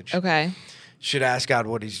message. Okay. Should ask God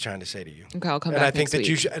what He's trying to say to you. Okay, I'll come back next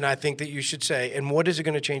week. And I think that you should say, and what is it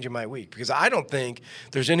going to change in my week? Because I don't think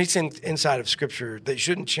there's anything inside of Scripture that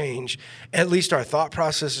shouldn't change at least our thought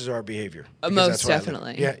processes or our behavior. Most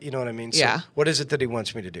definitely. Yeah, you know what I mean? Yeah. So what is it that He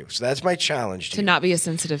wants me to do? So that's my challenge to you. Not be a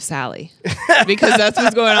sensitive Sally. Because that's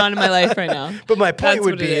what's going on in my life right now. But my point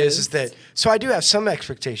would be is that, so I do have some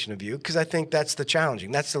expectation of you because I think that's the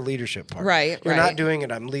challenging. That's the leadership part. Right, You're not doing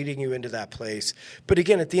it. I'm leading you into that place. But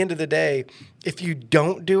again, at the end of the day, if you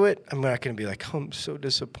don't do it, I'm not going to be like, oh, I'm so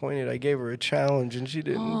disappointed. I gave her a challenge and she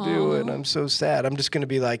didn't do it. I'm so sad. I'm just going to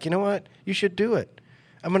be like, you know what? You should do it.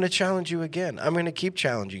 I'm going to challenge you again. I'm going to keep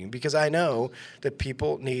challenging you because I know that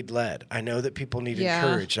people need led. I know that people need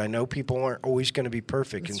encouraged. I know people aren't always going to be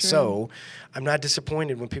perfect. That's and true. So I'm not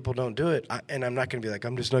disappointed when people don't do it. And I'm not going to be like,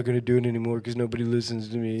 I'm just not going to do it anymore because nobody listens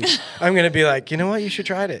to me. I'm going to be like, you know what? You should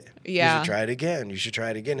try it. Yeah. You should try it again. You should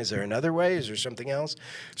try it again. Is there another way? Is there something else?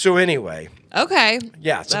 So anyway. Okay.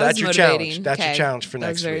 Yeah. So that's your challenge. That's your challenge for next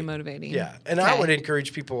week. That's very motivating. Yeah. And I would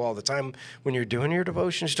encourage people all the time when you're doing your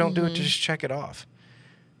devotions, don't do it to just check it off.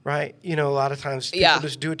 Right? A lot of times people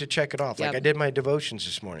just do it to check it off. Like I did my devotions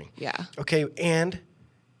this morning. Yeah. Okay, and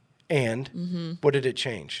what did it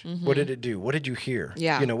change? What did it do? What did you hear?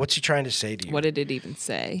 Yeah. What's He trying to say to you? What did it even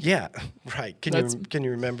say? Yeah, right. Can you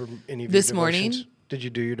remember any of this your devotions? morning? Did you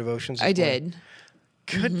do your devotions this morning? Did.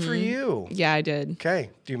 Good for you. Yeah, I did. Okay.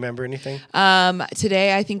 Do you remember anything?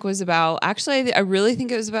 Today I think was about, actually, I really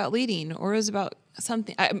think it was about leading, or it was about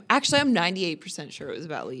something. I'm 98% sure it was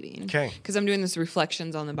about leading. Okay. Because I'm doing this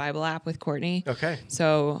reflections on the Bible app with Courtney. Okay.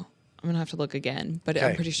 So I'm gonna have to look again, but Okay.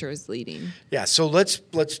 I'm pretty sure it was leading. Yeah. So let's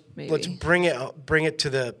Maybe. bring it to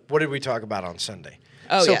the, what did we talk about on Sunday?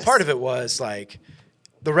 Oh, so yes. part of it was like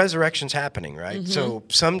the resurrection's happening, right? Mm-hmm. So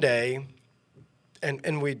someday,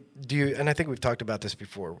 and we do, and I think we've talked about this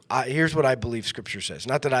before. Here's what I believe Scripture says.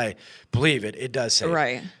 Not that I believe it; it does say it.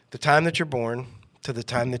 Right. The time that you're born to the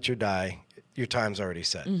time that you die, your time's already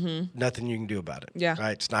set. Nothing you can do about it. Yeah.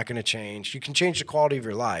 Right. It's not going to change. You can change the quality of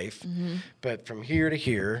your life, but from here to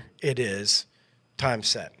here, it is time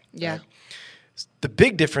set. Yeah. Right? The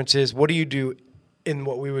big difference is, what do you do in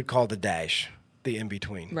what we would call the dash, the in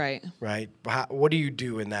between? Right. Right. What do you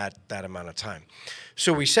do in that amount of time?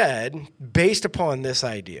 So we said, based upon this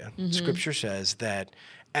idea, Scripture says that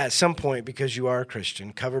at some point, because you are a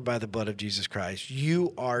Christian, covered by the blood of Jesus Christ,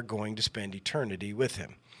 you are going to spend eternity with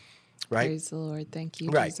Him. Right. Praise the Lord. Thank you,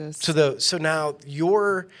 Right. Jesus. So now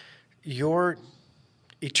your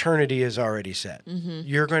eternity is already set.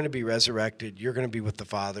 You're going to be resurrected. You're going to be with the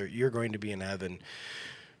Father. You're going to be in heaven.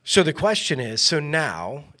 So the question is, so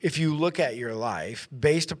now, if you look at your life,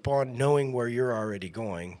 based upon knowing where you're already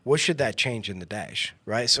going, what should that change in the dash,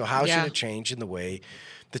 right? So how Yeah. should it change in the way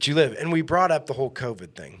that you live? And we brought up the whole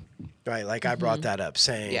COVID thing, right? Like I brought that up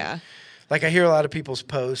saying, Yeah. like I hear a lot of people's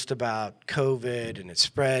posts about COVID and it's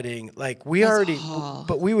spreading. Like we That's already, all.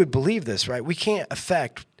 but we would believe this, right? We can't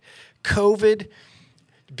affect COVID.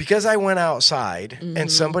 Because I went outside and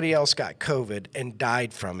somebody else got COVID and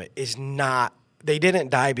died from it is not, they didn't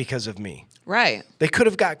die because of me. Right. They could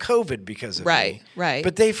have got COVID because of me. Right.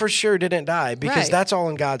 But they for sure didn't die because Right. that's all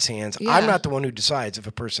in God's hands. Yeah. I'm not the one who decides if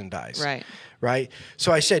a person dies. Right. Right.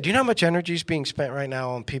 So I said, do you know how much energy is being spent right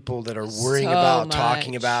now on people that are worrying So about, much.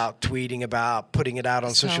 talking about, tweeting about, putting it out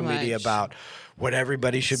on So social media much. about what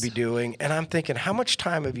everybody should be doing? And I'm thinking, how much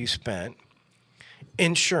time have you spent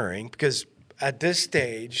ensuring, because at this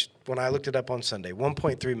stage, when I looked it up on Sunday,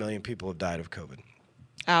 1.3 million people have died of COVID.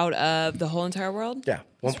 Out of the whole entire world? Yeah,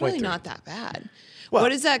 It's really 1.3. not that bad. Well-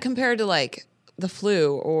 What is that compared to like the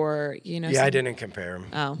flu or, Yeah, I some- didn't compare them.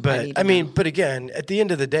 Oh, I but need to mean, know. but again, at the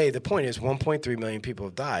end of the day, the point is 1.3 million people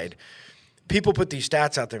have died. People put these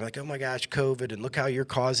stats out there like, oh my gosh, COVID, and look how you're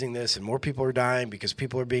causing this, and more people are dying because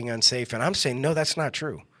people are being unsafe. And I'm saying, no, that's not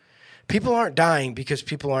true. People aren't dying because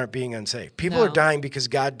people aren't being unsafe. People No. are dying because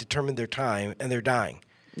God determined their time, and they're dying.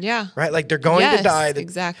 Yeah. Right? Like they're going to Yes, die.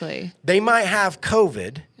 exactly. They might have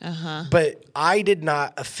COVID, Uh-huh. but I did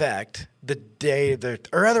not affect the day of their,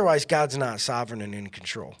 or otherwise God's not sovereign and in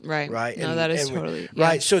control. Right. Right. No, that is totally-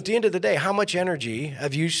 right. yes. So at the end of the day, how much energy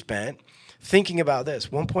have you spent thinking about this?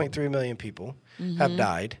 1.3 million people Mm-hmm. have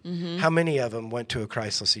died. How many of them went to a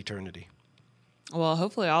Christless eternity? Well,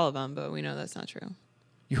 hopefully all of them, but we know that's not true.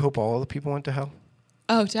 You hope all the people went to hell?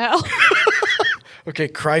 Oh, tell. Okay,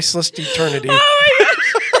 Christless eternity.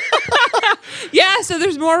 Yeah, so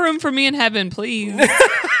there's more room for me in heaven, please.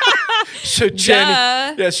 So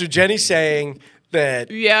Jenny, Duh. so Jenny's saying that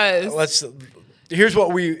Yes. here's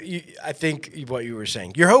what I think what you were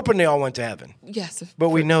saying. You're hoping they all went to heaven, Yes. but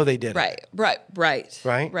we know they didn't. Right. Right? Right.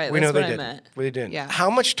 We That's know what they I didn't. meant. We didn't. Yeah. How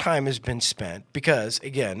much time has been spent? Because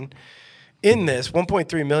again, in this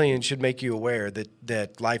 1.3 million should make you aware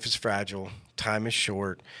that life is fragile, time is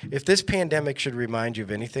short. If this pandemic should remind you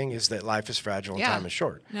of anything, is that life is fragile and Yeah. time is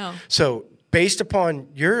short. No. So based upon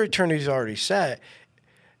your eternity's already set,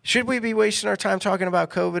 should we be wasting our time talking about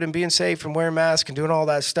COVID and being safe and wearing masks and doing all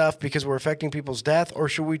that stuff because we're affecting people's death, or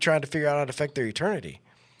should we try to figure out how to affect their eternity?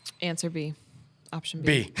 Answer B. Option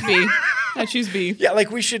B. B. B. I choose B. Yeah, like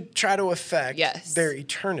we should try to affect Yes. their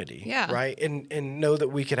eternity, Yeah. right? And know that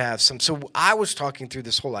we could have some. So I was talking through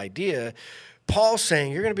this whole idea. Paul's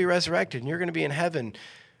saying you're going to be resurrected and you're going to be in heaven.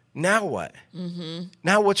 Now what? Mm-hmm.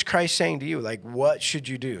 Now what's Christ saying to you? Like, what should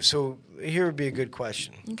you do? So here would be a good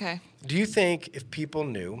question. Okay. Do you think if people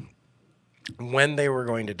knew when they were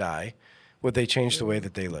going to die, would they change the way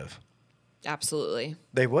that they live? Absolutely.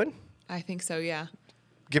 They would? I think so, yeah.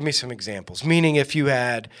 Give me some examples. Meaning if you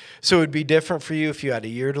had, so it would be different for you if you had a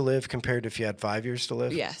year to live compared to if you had 5 years to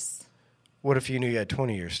live? Yes. What if you knew you had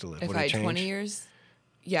 20 years to live? If Would I it had change? 20 years,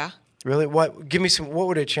 yeah. Really? What? Give me some. What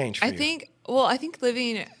would it change for you? I think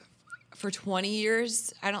living for 20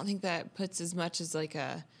 years, I don't think that puts as much as like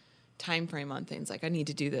a time frame on things. Like I need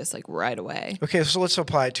to do this like right away. Okay, so let's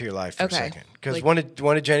apply it to your life for a Okay. second. Because Like-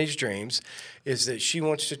 one of Jenny's dreams is that she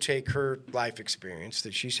wants to take her life experience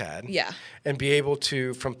that she's had Yeah. and be able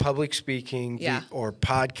to, from public speaking Yeah. or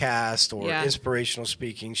podcast or Yeah. inspirational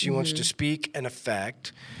speaking, she wants to speak and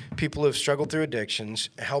affect people who have struggled through addictions,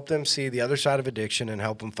 help them see the other side of addiction and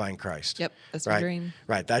help them find Christ. Yep, that's my right? dream.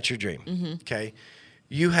 Right, that's your dream. Okay.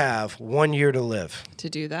 You have 1 year to live. To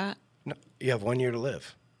do that. No, you have 1 year to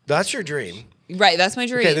live. That's your dream. Right, that's my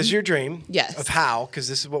dream. Okay, this is your dream. Yes. Of how, because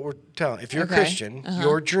this is what we're telling. If you're Okay. a Christian,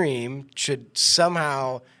 your dream should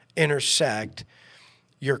somehow intersect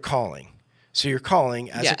your calling. So your calling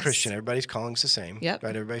as a Yes. Christian, everybody's calling is the same. Yep.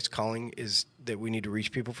 Right? Everybody's calling is that we need to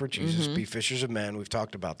reach people for Jesus, be fishers of men. We've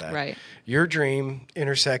talked about that. Right. Your dream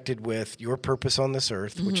intersected with your purpose on this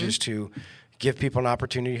earth, which is to give people an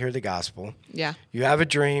opportunity to hear the gospel. Yeah. You have a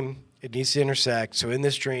dream. It needs to intersect. So in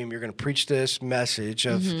this dream, you're going to preach this message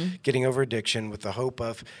of getting over addiction with the hope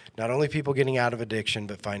of not only people getting out of addiction,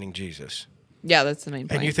 but finding Jesus. Yeah, that's the main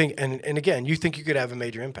point. And you think, and again, you think you could have a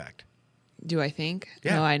major impact. Do I think?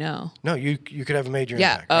 Yeah. No, I know. No, you could have a major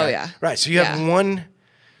Yeah. impact. Oh, right? yeah. Right. So you have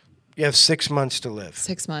you have 6 months to live.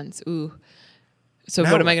 6 months. Ooh. So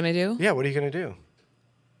No. what am I going to do? Yeah. What are you going to do?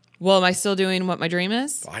 Well, am I still doing what my dream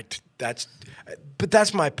is? But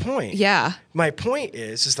that's my point. Yeah. My point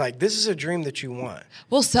is like, this is a dream that you want.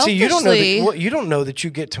 Well, See, you don't know that you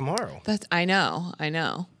get tomorrow. I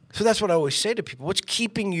know. So that's what I always say to people. What's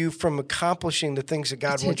keeping you from accomplishing the things that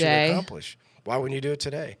God wants you to Today. accomplish? Why wouldn't you do it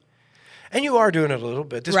today? And you are doing it a little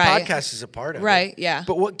bit. This Right. podcast is a part of it. Right, yeah.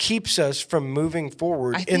 But what keeps us from moving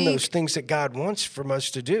forward I in think- those things that God wants from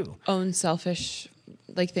us to do? Own selfish,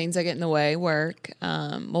 like things that get in the way, work.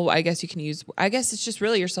 Well, I guess it's just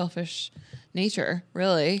really your selfish nature,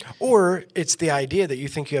 really. Or it's the idea that you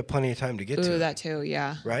think you have plenty of time to get to Ooh, it, that too,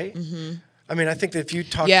 yeah. right? Mm-hmm. I mean, I think that if you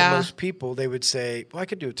talk Yeah. to most people, they would say, well, I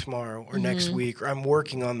could do it tomorrow or next week, or I'm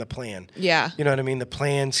working on the plan. Yeah. You know what I mean? The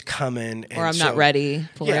plan's coming. And Or I'm not ready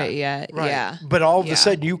for it yet. Right. Yeah. But all of Yeah. a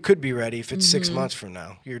sudden, you could be ready if it's 6 months from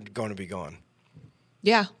now. You're going to be gone.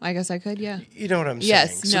 Yeah, I guess I could, yeah. You know what I'm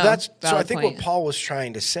Yes, saying? no, So I valid think point. what Paul was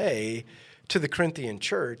trying to say to the Corinthian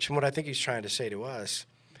church, and what I think he's trying to say to us,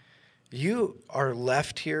 you are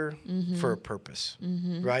left here for a purpose,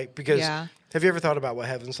 right? Because Yeah. have you ever thought about what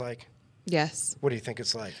heaven's like? Yes. What do you think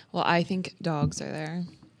it's like? Well, I think dogs are there.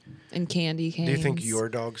 And candy canes. Do you think your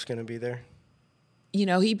dog's going to be there? You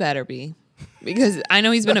know, he better be. Because I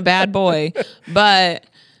know he's been a bad boy, but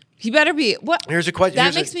he better be. What? Here's a question.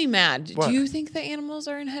 That makes me mad. What? Do you think the animals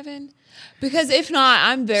are in heaven? Because if not,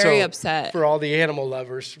 I'm very upset. For all the animal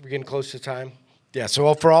lovers, we're getting close to time. Yeah,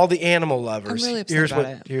 so for all the animal lovers, I'm really upset here's about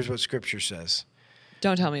what it. here's what Scripture says.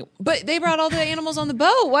 Don't tell me. But they brought all the animals on the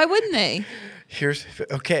boat. Why wouldn't they?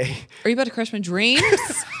 Okay. Are you about to crush my dreams?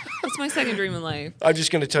 That's my second dream in life. I'm just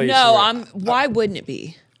going to tell you. No, why wouldn't it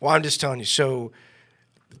be? Well, I'm just telling you. So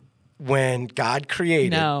when God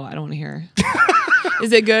created, No, I don't want to hear.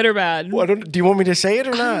 Is it good or bad? well, do you want me to say it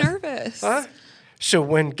or not? I'm nervous. Huh? So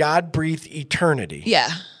when God breathed eternity Yeah.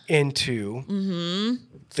 into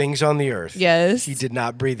things on the earth, Yes. He did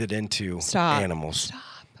not breathe it into Stop. animals.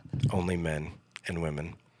 Only men and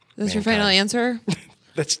women. That's your final answer?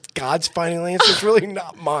 That's God's final answer. It's really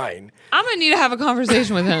not mine. I'm going to need to have a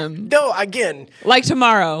conversation with him. No, again, Like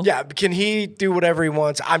tomorrow. yeah, can he do whatever he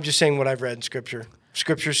wants? I'm just saying what I've read in Scripture.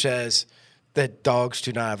 Scripture says that dogs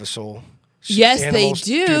do not have a soul. Yes, they Animals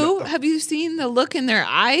do. not. Have you seen the look in their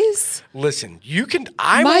eyes? Listen, you can.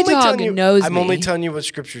 I'm My only dog telling you. knows I'm only me. telling you what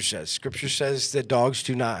Scripture says. Scripture says that dogs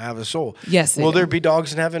do not have a soul. Yes, they Will do. there be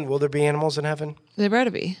dogs in heaven? Will there be animals in heaven? They better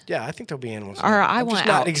be. Yeah, I think there'll be animals. In Or heaven. I I'm just want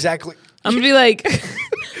not out. exactly. I'm going to be like,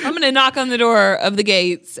 I'm going to knock on the door of the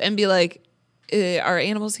gates and be like, are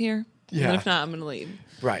animals here? Yeah. And if not, I'm going to leave.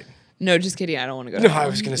 Right. No, just kidding. I don't want to go. No, to I hell.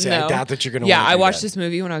 was gonna say, I doubt that you're gonna Yeah, wanna I do watched that. this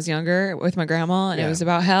movie when I was younger with my grandma, and Yeah. it was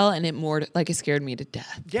about hell, and it scared me to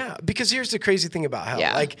death. Yeah, because here's the crazy thing about hell.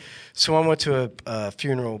 Yeah. Like, so I went to a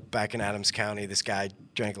funeral back in Adams County. This guy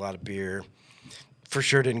drank a lot of beer. For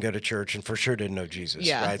sure didn't go to church and for sure didn't know Jesus.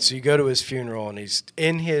 Yeah. Right. So you go to his funeral and he's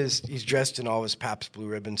dressed in all his Pabst Blue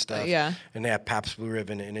Ribbon stuff. Yeah. And they have Pabst Blue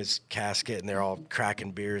Ribbon in his casket and they're all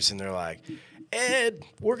cracking beers and they're like, Ed,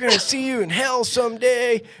 we're gonna see you in hell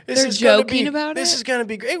someday. They're joking about This it? is gonna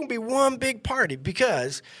be great. It will be one big party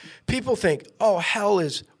because people think, oh, hell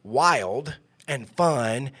is wild and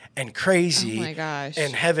fun and crazy. Oh my gosh.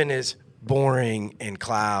 And heaven is boring and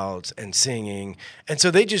clouds and singing. And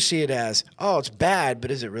so they just see it as, oh, it's bad, but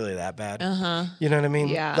is it really that bad? Uh-huh. You know what I mean?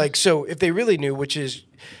 Yeah. Like, so if they really knew, which is,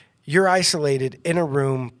 you're isolated in a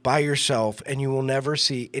room by yourself, and you will never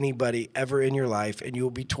see anybody ever in your life, and you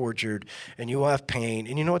will be tortured, and you will have pain.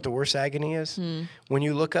 And you know what the worst agony is? When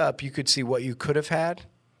you look up, you could see what you could have had,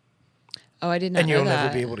 Oh, I did not and know you'll that.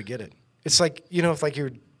 never be able to get it. It's like, you know, if like you're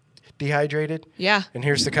dehydrated. Yeah. And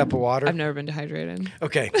here's the cup of water. I've never been dehydrated.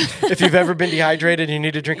 Okay. If you've ever been dehydrated, you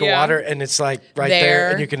need a drink of Yeah. water, and it's like right there,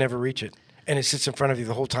 and There. you can never reach it. And it sits in front of you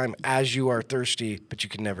the whole time as you are thirsty, but you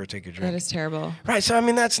can never take a drink. That is terrible. Right. So, I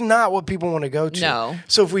mean, that's not what people want to go to. No.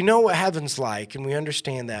 So if we know what heaven's like, and we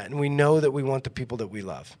understand that, and we know that we want the people that we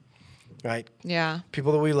love, right? Yeah.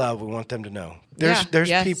 People that we love, we want them to know. Yeah, There's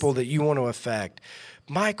yes. people that you want to affect.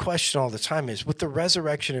 My question all the time is, with the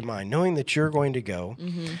resurrection in mind, knowing that you're going to go,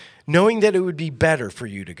 knowing that it would be better for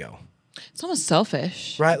you to go, It's almost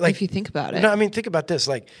selfish. right? Like, if you think about it. No, I mean, think about this.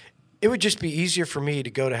 Like, it would just be easier for me to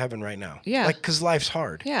go to heaven right now. Yeah. Like, because life's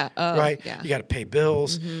hard. Yeah. Oh, right? yeah. You got to pay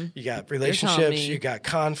bills. You got relationships. me. You got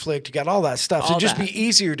conflict. You got all that stuff. So All it'd just that. be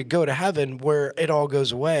easier to go to heaven where it all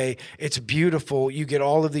goes away. It's beautiful. You get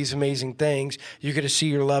all of these amazing things. You get to see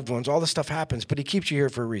your loved ones. All this stuff happens, but he keeps you here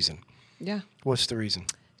for a reason. Yeah. What's the reason?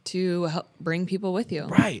 To help bring people with you.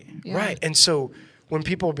 Right, Yeah. right. And so when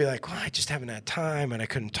people will be like, well, I just haven't had time and I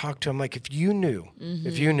couldn't talk to him, like, if you knew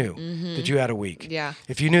that you had a week, Yeah.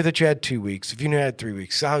 if you knew that you had 2 weeks, if you knew you had 3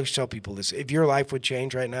 weeks, I always tell people this, if your life would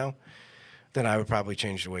change right now, then I would probably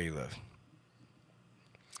change the way you live.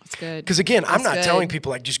 That's good. Because again, I'm That's not telling good.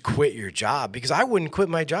 people like just quit your job, because I wouldn't quit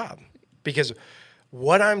my job, because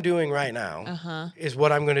what I'm doing right now is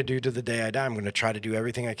what I'm going to do to the day I die. I'm going to try to do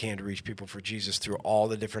everything I can to reach people for Jesus through all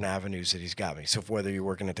the different avenues that he's got me. So whether you're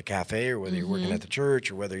working at the cafe, or whether you're working at the church,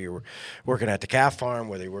 or whether you're working at the calf farm,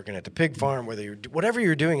 whether you're working at the pig farm, whatever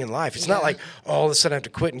you're doing in life, it's not like all of a sudden I have to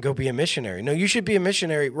quit and go be a missionary. No, you should be a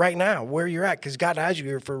missionary right now where you're at, because God has you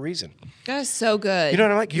here for a reason. That is so good. You know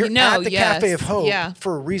what I'm like? You're at the yes. Cafe of Hope Yeah.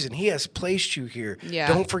 for a reason. He has placed you here. Yeah.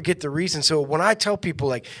 Don't forget the reason. So when I tell people,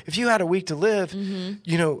 like, if you had a week to live,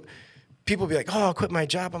 you know, people be like, oh, I'll quit my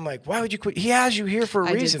job. I'm like, why would you quit? He has you here for a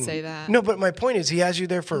I did reason. say that. No, but my point is, he has you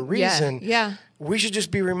there for a reason. Yeah. We should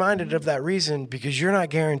just be reminded of that reason, because you're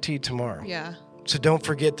not guaranteed tomorrow. Yeah. So don't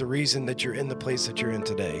forget the reason that you're in the place that you're in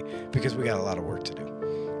today, because we got a lot of work to do.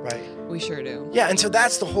 Right? We sure do. Yeah, and so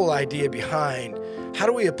that's the whole idea behind how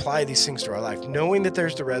do we apply these things to our life, knowing that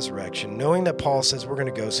there's the resurrection, knowing that Paul says we're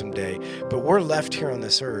going to go someday, but we're left here on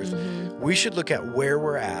this earth. We should look at where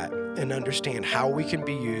we're at and understand how we can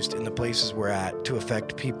be used in the places we're at to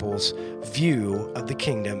affect people's view of the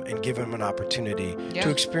kingdom and give them an opportunity to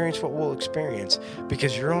experience what we'll experience,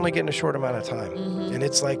 because you're only getting a short amount of time, and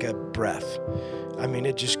it's like a breath. I mean,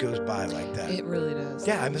 it just goes by like that. It really does.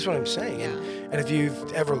 Yeah, and that's what I'm saying. Yeah. And if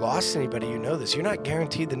you've ever lost anybody, you know this. You're not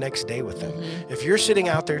guaranteed the next day with them. If you're sitting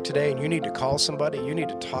out there today and you need to call somebody, you need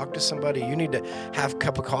to talk to somebody, you need to have a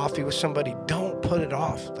cup of coffee with somebody, don't put it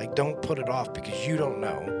off. Like, don't put it off, because you don't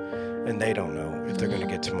know, and they don't know if they're going to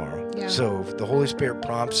get tomorrow. Yeah. So if the Holy Spirit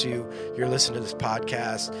prompts you, you're listening to this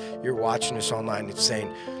podcast, you're watching this online, it's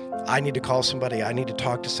saying, I need to call somebody, I need to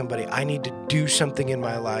talk to somebody, I need to do something in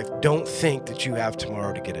my life. Don't think that you have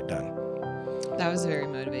tomorrow to get it done. That was very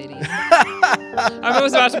motivating. I'm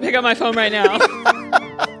almost about to pick up my phone right now.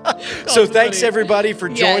 So thanks everybody for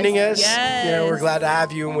joining us. Yes. You know, we're glad to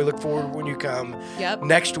have you, and we look forward when you come Yep.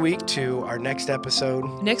 next week to our next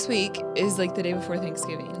episode. Next week is like the day before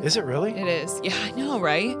Thanksgiving. Is it really? It is. Yeah, I know,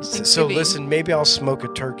 right? So Thanksgiving. listen, maybe I'll smoke a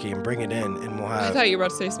turkey and bring it in, and we'll I have. thought you were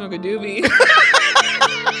about to say smoke a doobie.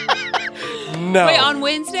 No. Wait, on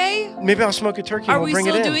Wednesday? Maybe I'll smoke a turkey Are and we'll we bring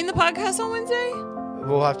it still in. doing the podcast on Wednesday?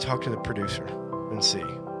 We'll have to talk to the producer and see,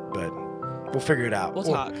 but we'll figure it out. We'll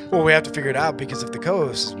talk. Well, we have to figure it out, because if the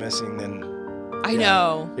co-host is missing, then I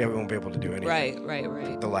know. yeah, we won't be able to do anything.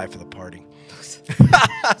 Right. The life of the party.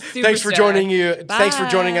 Thanks for joining you. Thanks for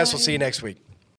joining us. We'll see you next week.